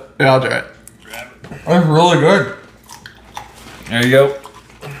want that? Yeah, I'll try it. That's really good. There you go.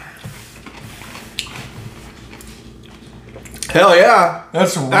 Hell yeah,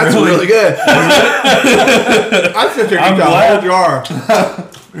 That's really good. I'd sit there and I'm eat the glad. whole jar.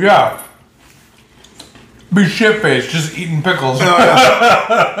 Yeah. Be shit faced just eating pickles. Oh,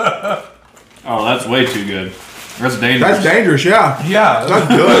 yeah. Oh, that's way too good. That's dangerous. That's dangerous. Yeah. Yeah, That's that's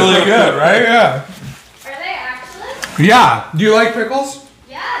good. really good, right? Yeah. Are they actually? Yeah. Do you like pickles?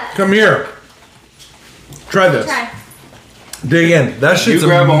 Yes. Come here. Try this. Try. Dig in. That You shit's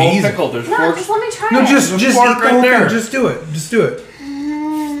grab a whole amazing. pickle. There's No, forks. just let me try No, it. just eat fork the right whole there. thing. Just do it. Just do it.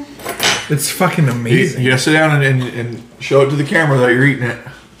 It's fucking amazing. You gotta sit down and show it to the camera that you're eating it.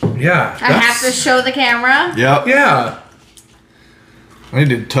 Yeah. I have to show the camera. Yep. Yeah. I need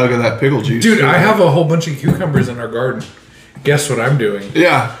to tug of that pickle juice. Dude, I have a whole bunch of cucumbers in our garden. Guess what I'm doing?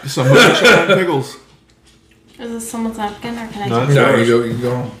 Yeah, some moonshine pickles. Is this someone's napkin or can I No, take it's No, yours. you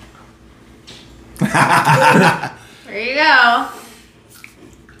go. There you go.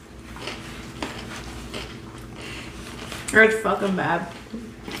 It's fucking bad.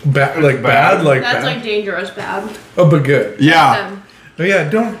 Bad, like bad, like That's bad. like dangerous bad. Oh, but good. Yeah, Oh yeah,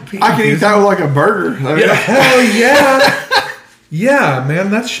 don't. Be I can eat confused. that with like a burger. I mean, Yeah, hell yeah. Yeah, man,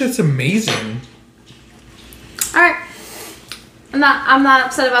 that shit's amazing. All right. I'm not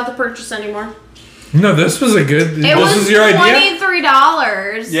upset about the purchase anymore. No, this was a good. It this was is your idea.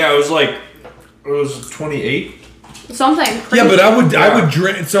 $23. Yeah, it was 28. something. Yeah, but I would Yeah.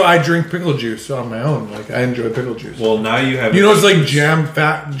 drink. So I drink pickle juice on my own. Like I enjoy pickle juice. Well, now you have. You know, it's like jam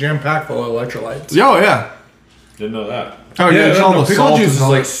packed full of electrolytes. Oh yeah. Didn't know that. Oh Yeah, it's no, all no, the pickle salt juice and is all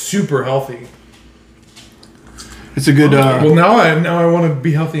like that. super healthy. It's a good. Well, now I want to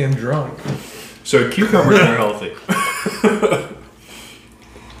be healthy and drunk. So cucumbers are healthy.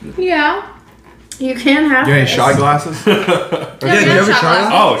 Yeah. You can have You got any this. shot glasses? Yeah, do you have a shot shot?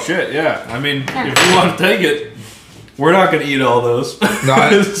 glass. Oh shit, yeah. I mean, if you want to take it, we're not gonna eat all those. No,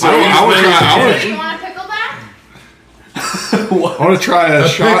 I would try. You want a pickleback? I want to try a A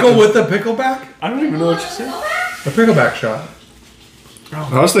shot. pickle with a pickleback? I don't even know what you said. A pickleback shot.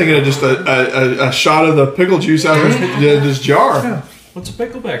 I was thinking of just a shot of the pickle juice out of this jar Yeah. What's a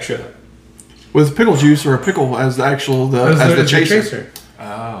pickleback shot? with pickle juice or a pickle as the actual As as the the chaser.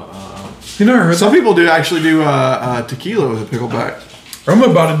 You never heard Some that? people do actually do tequila with a pickleback. I'm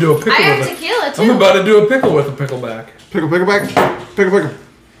about to do a pickle I have with a tequila too. I'm about to do a pickle with a pickleback. Pickleback, pickle.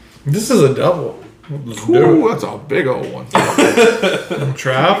 This is a double. Let's do Ooh, it. that's a big old one. You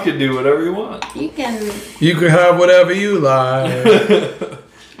Trap. can do whatever you want. You can. You can have whatever you like. Am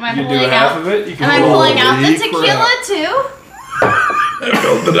I You can do pulling half out? of it. You can Am I do pulling out the Holy tequila too?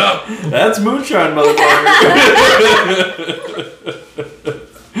 Filled it up. That's moonshine, motherfucker.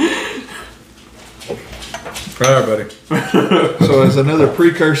 All right, buddy. So it's another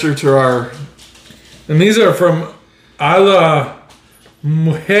precursor to our. And these are from Ala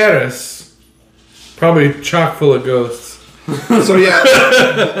Mujeres. Probably chock full of ghosts. So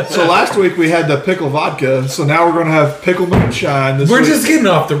yeah. So last week we had the pickle vodka. So now we're gonna have pickle moonshine. This We're week. just getting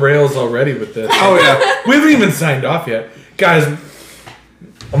off the rails already with this. Oh yeah. We haven't even signed off yet. Guys,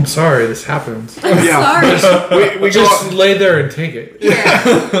 I'm sorry this happens. Yeah. Sorry. We go. Just lay there and take it.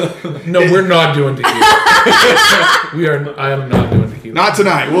 No, we're not doing tequila. I am not doing tequila. Not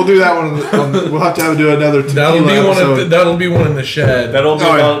tonight. We'll do that one. We'll have to do another tequila That'll be one in the shed That'll be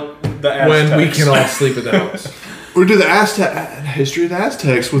Oh, yeah. about the when we Aztecs. can all sleep at the house. We'll do the Aztec history of the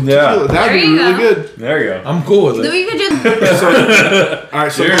Aztecs with Yeah. tequila. That'd There be you really go. good. There you go. I'm cool with So it. we could do. All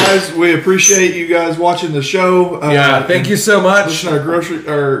right, so Cheers. guys, we appreciate you guys watching the show. Yeah, thank you so much. Listen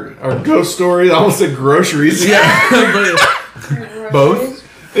to our ghost story. I almost said groceries. Both.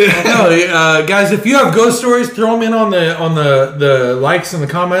 No, guys, if you have ghost stories, throw them in on the likes and the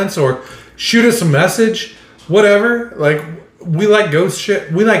comments, or shoot us a message, whatever. Like, we like ghost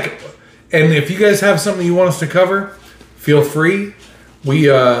shit. And if you guys have something you want us to cover, feel free.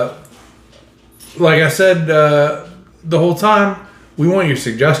 We, like I said the whole time, we want your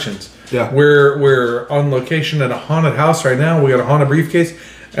suggestions. Yeah. We're on location at a haunted house right now. We got a haunted briefcase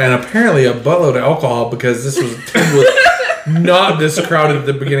and apparently a buttload of alcohol because this was not this crowded at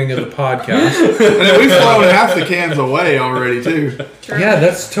the beginning of the podcast. And then we've thrown half the cans away already too. Yeah,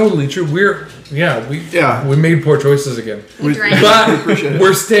 that's totally true. We made poor choices again. We drank. appreciate But it.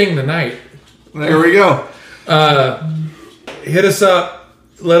 we're staying the night. There we go. Hit us up.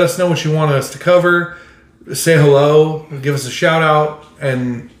 Let us know what you want us to cover. Say hello. Give us a shout out.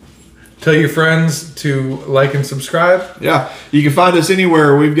 And tell your friends to like and subscribe. Yeah, you can find us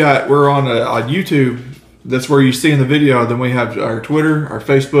anywhere. We're on YouTube. That's where you see in the video. Then we have our Twitter, our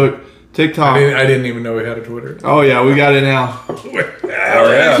Facebook, TikTok. I didn't even know we had a Twitter. Oh yeah, we got it now.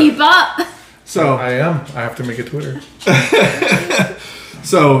 Keep up. So I have to make a Twitter.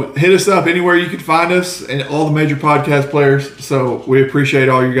 So hit us up anywhere you can find us and all the major podcast players. So we appreciate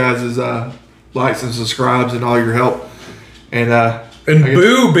all you guys' likes and subscribes and all your help. And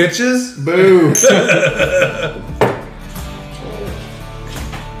Boo, bitches. boo.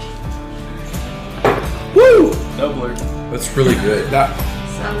 Woo! Doubler. That's really good.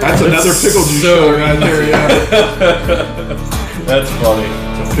 That's another pickle juice so show right there. Yeah, That's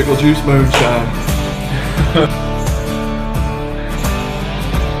funny. pickle juice moonshine.